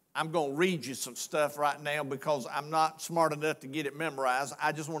scientist. I'm going to read you some stuff right now because I'm not smart enough to get it memorized.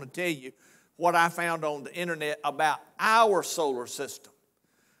 I just want to tell you what I found on the internet about our solar system.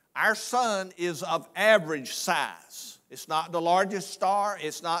 Our sun is of average size. It's not the largest star.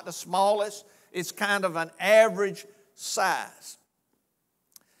 It's not the smallest. It's kind of an average size.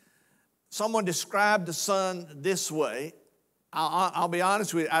 Someone described the sun this way. I'll be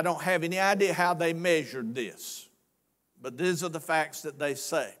honest with you, I don't have any idea how they measured this. But these are the facts that they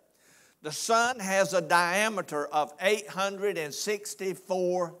say. The sun has a diameter of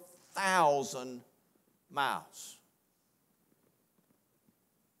 864,000 miles.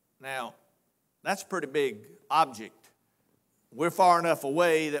 Now, that's a pretty big object. We're far enough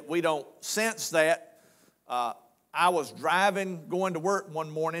away that we don't sense that. I was driving, going to work one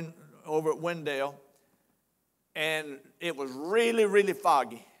morning over at Wendell, and it was really, really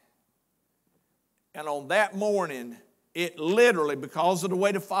foggy. And on that morning, it literally, because of the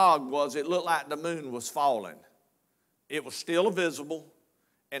way the fog was, it looked like the moon was falling. It was still visible,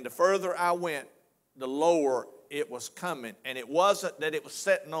 and the further I went, the lower it was coming. And it wasn't that it was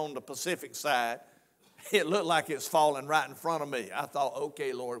sitting on the Pacific side. It looked like it was falling right in front of me. I thought,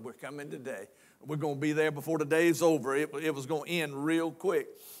 okay, Lord, we're coming today. We're going to be there before the day's over. It was going to end real quick.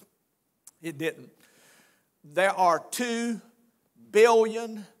 It didn't. There are 2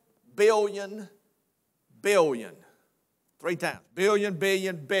 billion, 3 times,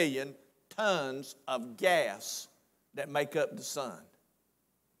 billion tons of gas that make up the sun.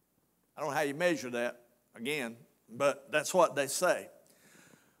 I don't know how you measure that, again, but that's what they say.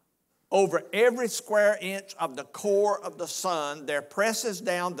 Over every square inch of the core of the sun, there presses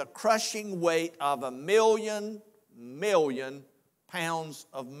down the crushing weight of 1 million pounds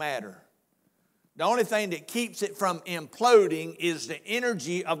of matter. The only thing that keeps it from imploding is the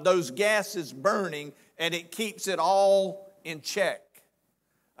energy of those gases burning and it keeps it all in check.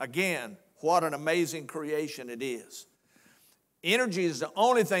 Again, what an amazing creation it is. Energy is the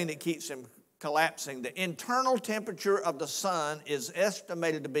only thing that keeps him collapsing. The internal temperature of the sun is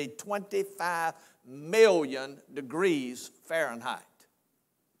estimated to be 25 million degrees Fahrenheit.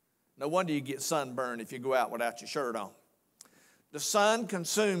 No wonder you get sunburn if you go out without your shirt on. The sun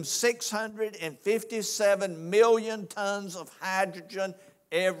consumes 657 million tons of hydrogen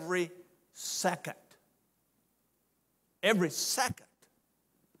every second. Every second.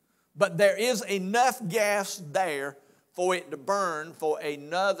 But there is enough gas there for it to burn for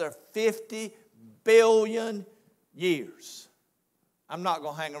another 50 billion years. I'm not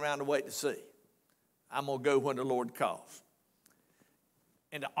going to hang around and wait to see. I'm going to go when the Lord calls.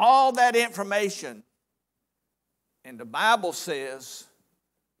 And all that information, and the Bible says,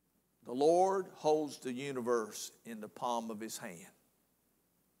 the Lord holds the universe in the palm of his hand.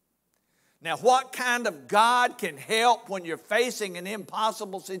 Now, what kind of God can help when you're facing an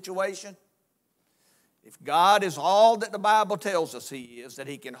impossible situation? If God is all that the Bible tells us he is, that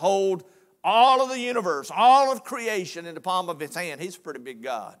he can hold all of the universe, all of creation in the palm of his hand, he's a pretty big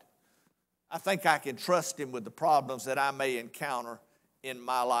God. I think I can trust him with the problems that I may encounter in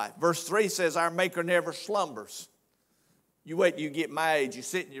my life. Verse 3 says, our Maker never slumbers. You wait till you get my age, you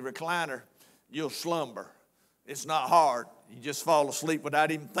sit in your recliner, you'll slumber. It's not hard. You just fall asleep without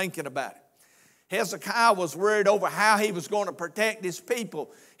even thinking about it. Hezekiah was worried over how he was going to protect his people.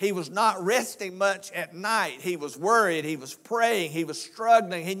 He was not resting much at night. He was worried. He was praying. He was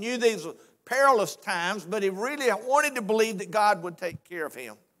struggling. He knew these were perilous times, but he really wanted to believe that God would take care of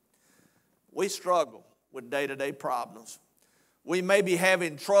him. We struggle with day-to-day problems. We may be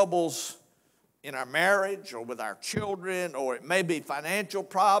having troubles in our marriage or with our children, or it may be financial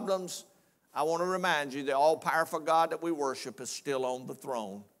problems. I want to remind you the all-powerful God that we worship is still on the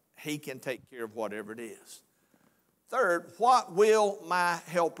throne. He can take care of whatever it is. Third, what will my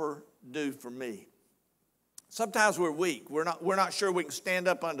helper do for me? Sometimes we're weak. We're not sure we can stand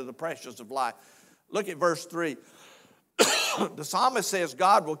up under the pressures of life. Look at verse 3. The psalmist says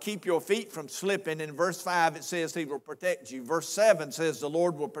God will keep your feet from slipping. In verse 5 it says he will protect you. Verse 7 says the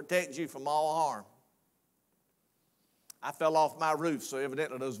Lord will protect you from all harm. I fell off my roof, so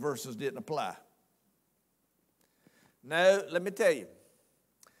evidently those verses didn't apply. No, let me tell you.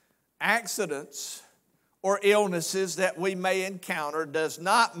 Accidents or illnesses that we may encounter does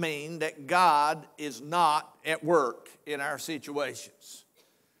not mean that God is not at work in our situations.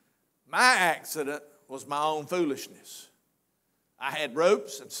 My accident was my own foolishness. I had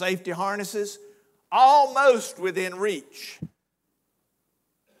ropes and safety harnesses almost within reach.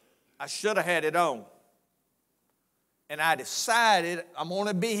 I should have had it on. And I decided I'm going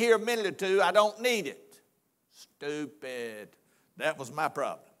to be here a minute or two. I don't need it. Stupid. That was my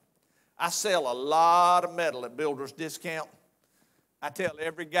problem. I sell a lot of metal at Builder's Discount. I tell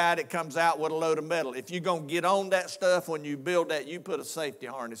every guy that comes out with a load of metal, if you're going to get on that stuff when you build that, you put a safety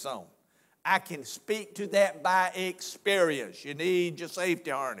harness on. I can speak to that by experience. You need your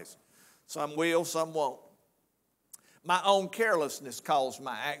safety harness. Some will, some won't. My own carelessness caused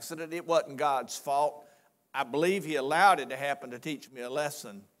my accident. It wasn't God's fault. I believe he allowed it to happen to teach me a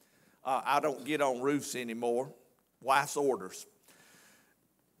lesson. I don't get on roofs anymore. Wife's orders.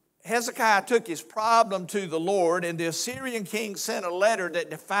 Hezekiah took his problem to the Lord, and the Assyrian king sent a letter that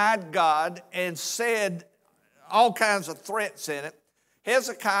defied God and said all kinds of threats in it.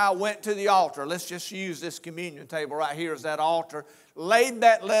 Hezekiah went to the altar. Let's just use this communion table right here as that altar. Laid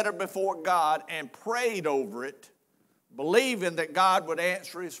that letter before God and prayed over it, believing that God would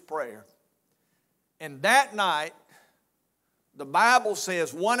answer his prayer. And that night, the Bible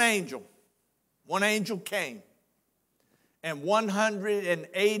says one angel came. And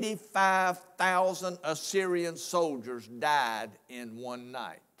 185,000 Assyrian soldiers died in one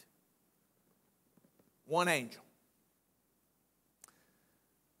night. One angel.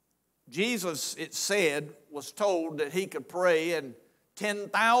 Jesus, it said, was told that he could pray and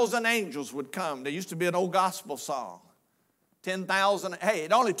 10,000 angels would come. There used to be an old gospel song. 10,000. Hey,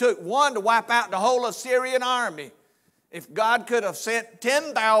 it only took one to wipe out the whole Assyrian army. If God could have sent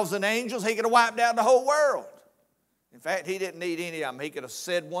 10,000 angels, he could have wiped out the whole world. In fact, he didn't need any of them. He could have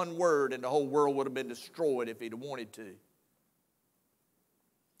said one word and the whole world would have been destroyed if he'd wanted to.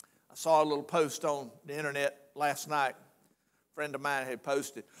 I saw a little post on the internet last night. A friend of mine had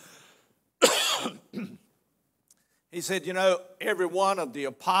posted. He said, you know, every one of the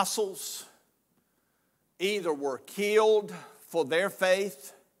apostles either were killed for their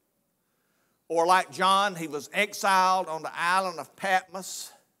faith, or like John, he was exiled on the island of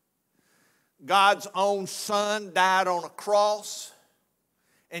Patmos. God's own son died on a cross.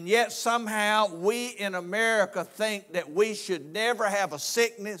 And yet somehow we in America think that we should never have a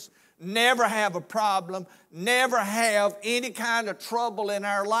sickness, never have a problem, never have any kind of trouble in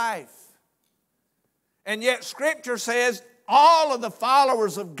our life. And yet Scripture says all of the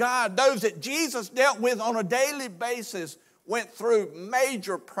followers of God, those that Jesus dealt with on a daily basis, went through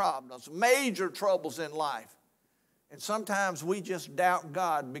major problems, major troubles in life. And sometimes we just doubt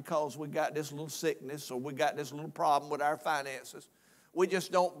God because we got this little sickness or we got this little problem with our finances. We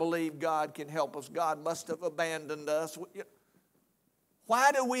just don't believe God can help us. God must have abandoned us.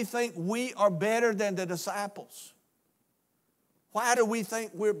 Why do we think we are better than the disciples? Why do we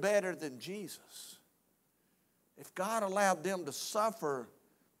think we're better than Jesus? If God allowed them to suffer,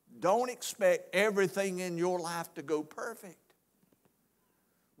 don't expect everything in your life to go perfect.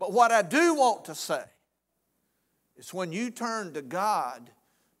 But what I do want to say is when you turn to God,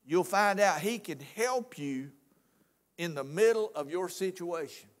 you'll find out He can help you in the middle of your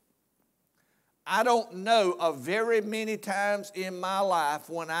situation. I don't know of very many times in my life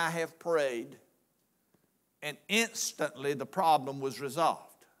when I have prayed and instantly the problem was resolved.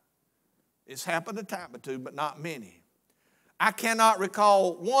 It's happened a time or two, but not many. I cannot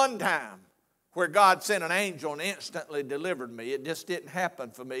recall one time where God sent an angel and instantly delivered me. It just didn't happen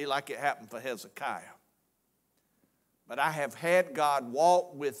for me like it happened for Hezekiah. But I have had God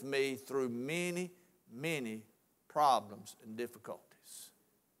walk with me through many, many problems and difficulties.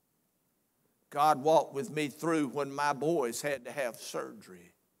 God walked with me through when my boys had to have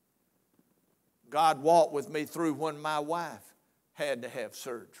surgery. God walked with me through when my wife had to have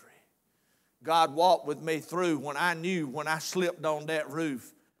surgery. God walked with me through when I knew when I slipped on that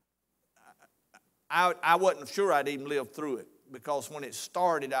roof, I wasn't sure I'd even live through it because when it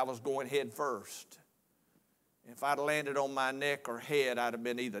started, I was going head first. If I'd landed on my neck or head, I'd have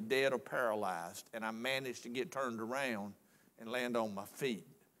been either dead or paralyzed. And I managed to get turned around and land on my feet.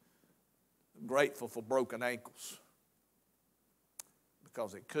 I'm grateful for broken ankles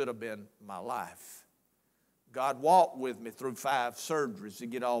because it could have been my life. God walked with me through 5 surgeries to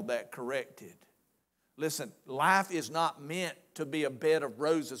get all that corrected. Listen, life is not meant to be a bed of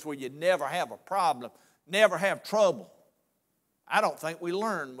roses where you never have a problem, never have trouble. I don't think we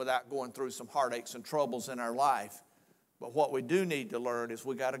learn without going through some heartaches and troubles in our life. But what we do need to learn is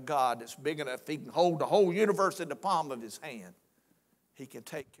we got a God that's big enough, He can hold the whole universe in the palm of His hand. He can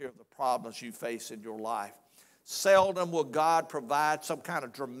take care of the problems you face in your life. Seldom will God provide some kind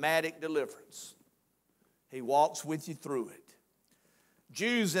of dramatic deliverance. He walks with you through it.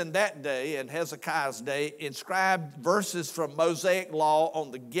 Jews in that day, in Hezekiah's day, inscribed verses from Mosaic law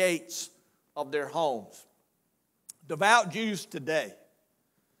on the gates of their homes. Devout Jews today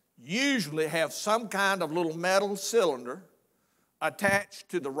usually have some kind of little metal cylinder attached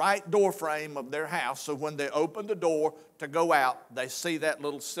to the right door frame of their house, so when they open the door to go out, they see that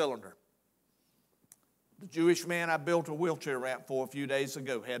little cylinder. The Jewish man I built a wheelchair ramp for a few days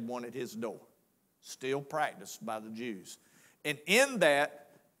ago had one at his door, still practiced by the Jews. And in that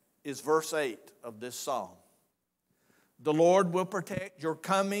is verse 8 of this psalm. The Lord will protect your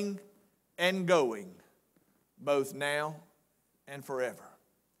coming and going, both now and forever.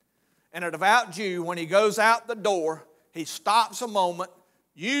 And a devout Jew, when he goes out the door, he stops a moment,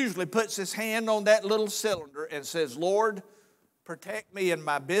 usually puts his hand on that little cylinder and says, Lord, protect me in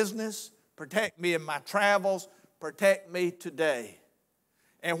my business, protect me in my travels, protect me today.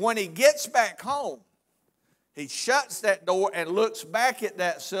 And when he gets back home, he shuts that door and looks back at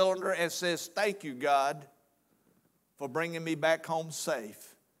that cylinder and says, thank you, God, for bringing me back home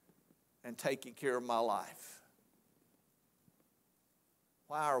safe and taking care of my life.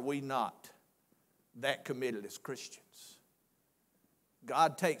 Why are we not that committed as Christians?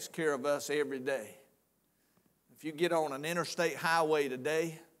 God takes care of us every day. If you get on an interstate highway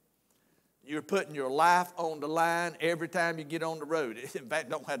today, you're putting your life on the line every time you get on the road. In fact, it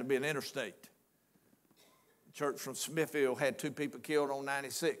don't have to be an interstate. The church from Smithfield had 2 people killed on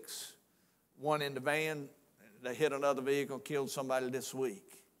 96. One in the van, they hit another vehicle, killed somebody this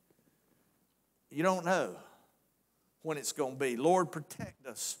week. You don't know when it's going to be. Lord, protect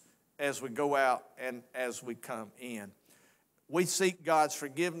us as we go out and as we come in. We seek God's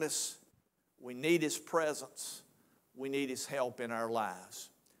forgiveness. We need His presence. We need His help in our lives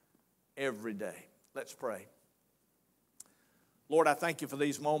every day. Let's pray. Lord, I thank you for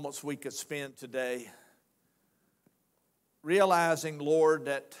these moments we could spend today realizing, Lord,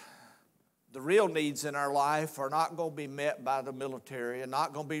 that the real needs in our life are not going to be met by the military and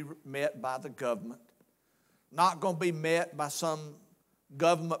not going to be met by the government, not going to be met by some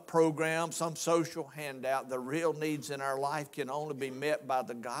government program, some social handout. The real needs in our life can only be met by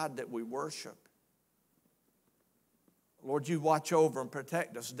the God that we worship. Lord, you watch over and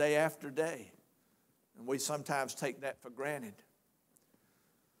protect us day after day. And we sometimes take that for granted.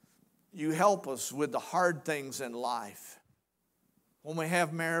 You help us with the hard things in life. When we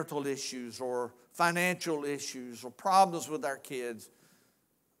have marital issues or financial issues or problems with our kids,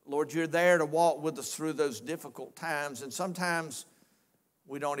 Lord, you're there to walk with us through those difficult times. And sometimes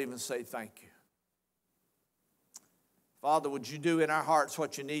we don't even say thank you. Father, would you do in our hearts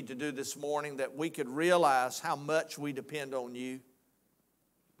what you need to do this morning, that we could realize how much we depend on you.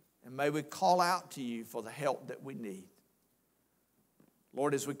 And may we call out to you for the help that we need.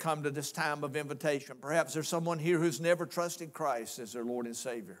 Lord, as we come to this time of invitation, perhaps there's someone here who's never trusted Christ as their Lord and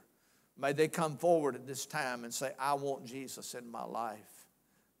Savior. May they come forward at this time and say, I want Jesus in my life.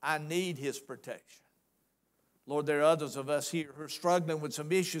 I need His protection. Lord, there are others of us here who are struggling with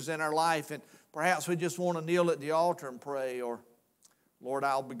some issues in our life, and perhaps we just want to kneel at the altar and pray, or, Lord,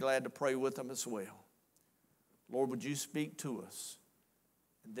 I'll be glad to pray with them as well. Lord, would you speak to us?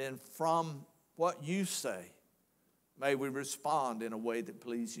 And then from what you say, may we respond in a way that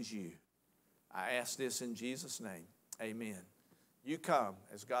pleases you. I ask this in Jesus' name. Amen. You come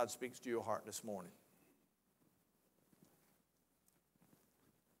as God speaks to your heart this morning.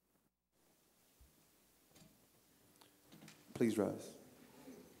 Please rise.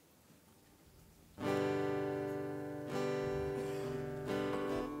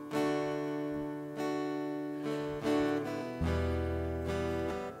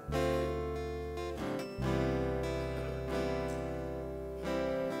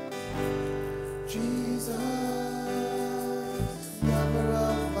 Jesus, lover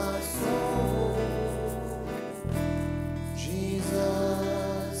of my soul.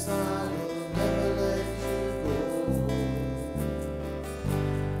 Jesus, I will never let you go.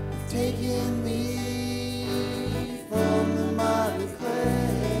 Taking me from the mighty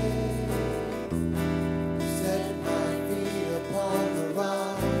clay, set my feet upon the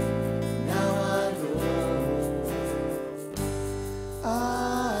rock. Now I know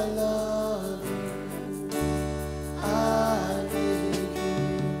I love you. I need you.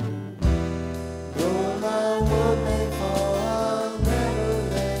 Though my world may fall, I'll never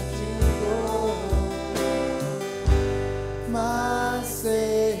let you go. My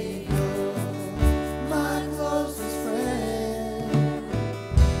Savior, my closest friend,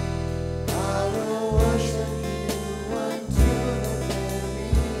 I will worship you until the very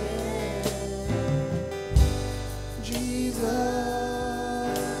end. Jesus,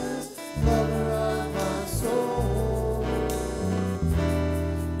 lover of my soul.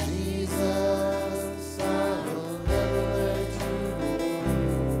 Jesus, I will never let you go.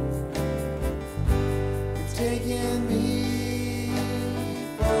 You've taken me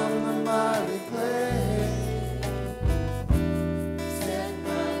from the mighty clay, set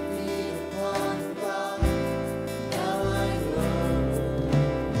my feet upon the rock. Now I know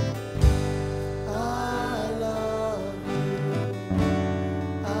I love you.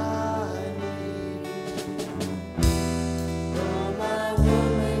 I need you. Though my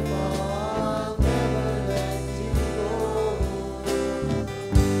world may fall, I'll never let you go.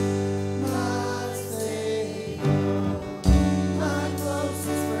 My Savior, my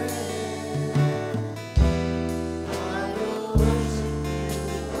closest friend, I will worship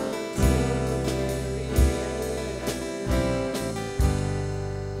you until the very end. I love you.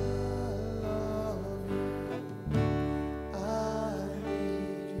 I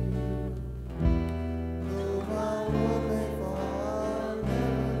need you. Though my world may fall, I'll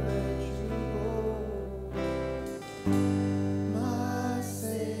never let you go. My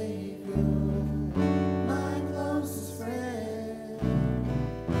Savior, my closest friend,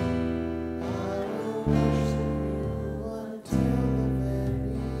 I will worship you until the very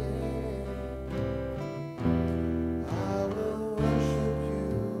end. I will worship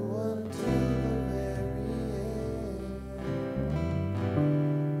you until the very end.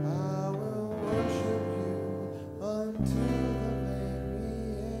 I will worship you until the very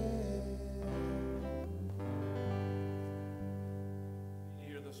end.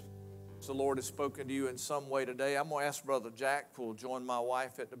 Hear this. The Lord has spoken to you in some way today. I'm going to ask Brother Jack, who will join my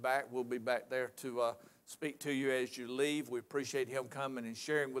wife at the back. We'll be back there to speak to you as you leave. We appreciate him coming and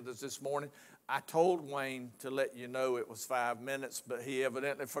sharing with us this morning. I told Wayne to let you know it was 5 minutes, but he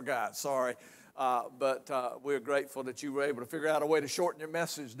evidently forgot. Sorry. But we're grateful that you were able to figure out a way to shorten your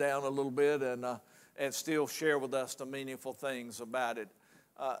message down a little bit and still share with us the meaningful things about it.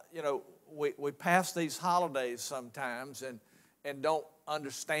 We pass these holidays sometimes and don't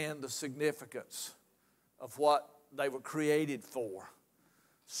understand the significance of what they were created for.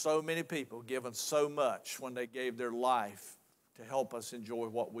 So many people given so much when they gave their life to help us enjoy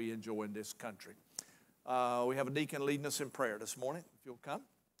what we enjoy in this country. We have a deacon leading us in prayer this morning, if you'll come.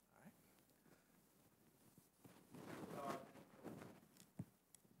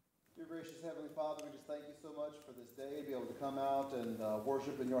 Dear gracious Heavenly Father, we just thank you so much for this day, to be able to come out and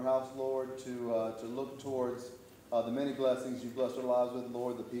worship in your house, Lord, to look towards the many blessings you've blessed our lives with,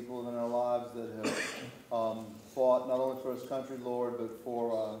 Lord, the people in our lives that have fought not only for this country, Lord, but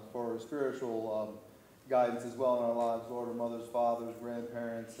for spiritual guidance as well in our lives, Lord, our mothers, fathers,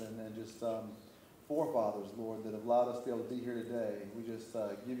 grandparents, and just forefathers, Lord, that have allowed us to be able to be here today. We just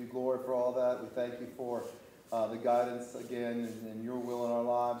give you glory for all that. We thank you for the guidance again and your will in our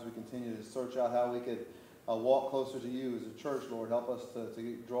lives. We continue to search out how we could walk closer to you as a church, Lord. Help us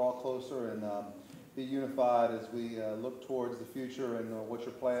to draw closer and be unified as we look towards the future and what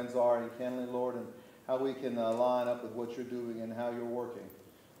your plans are in Kenley, Lord, and how we can line up with what you're doing and how you're working.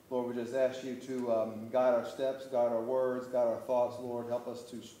 Lord, we just ask you to guide our steps, guide our words, guide our thoughts, Lord. Help us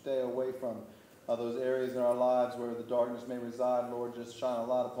to stay away from those areas in our lives where the darkness may reside, Lord. Just shine a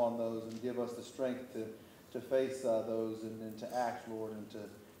light upon those and give us the strength to face those and to act, Lord, and to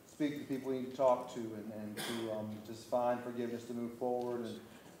speak to people we need to talk to and to just find forgiveness to move forward and,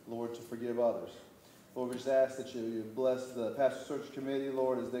 Lord, to forgive others. Lord, we just ask that you bless the Pastor Search Committee,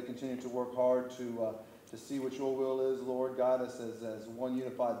 Lord, as they continue to work hard to see what your will is, Lord. Guide us as one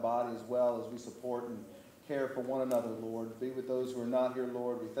unified body as well as we support and care for one another, Lord. Be with those who are not here,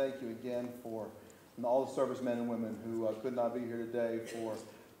 Lord. We thank you again for all the servicemen and women who could not be here today, for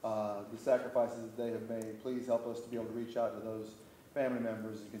the sacrifices that they have made. Please help us to be able to reach out to those family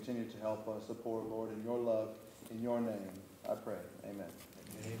members and continue to help us support, Lord, in your love, in your name, I pray. Amen.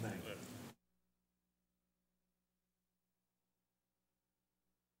 Amen.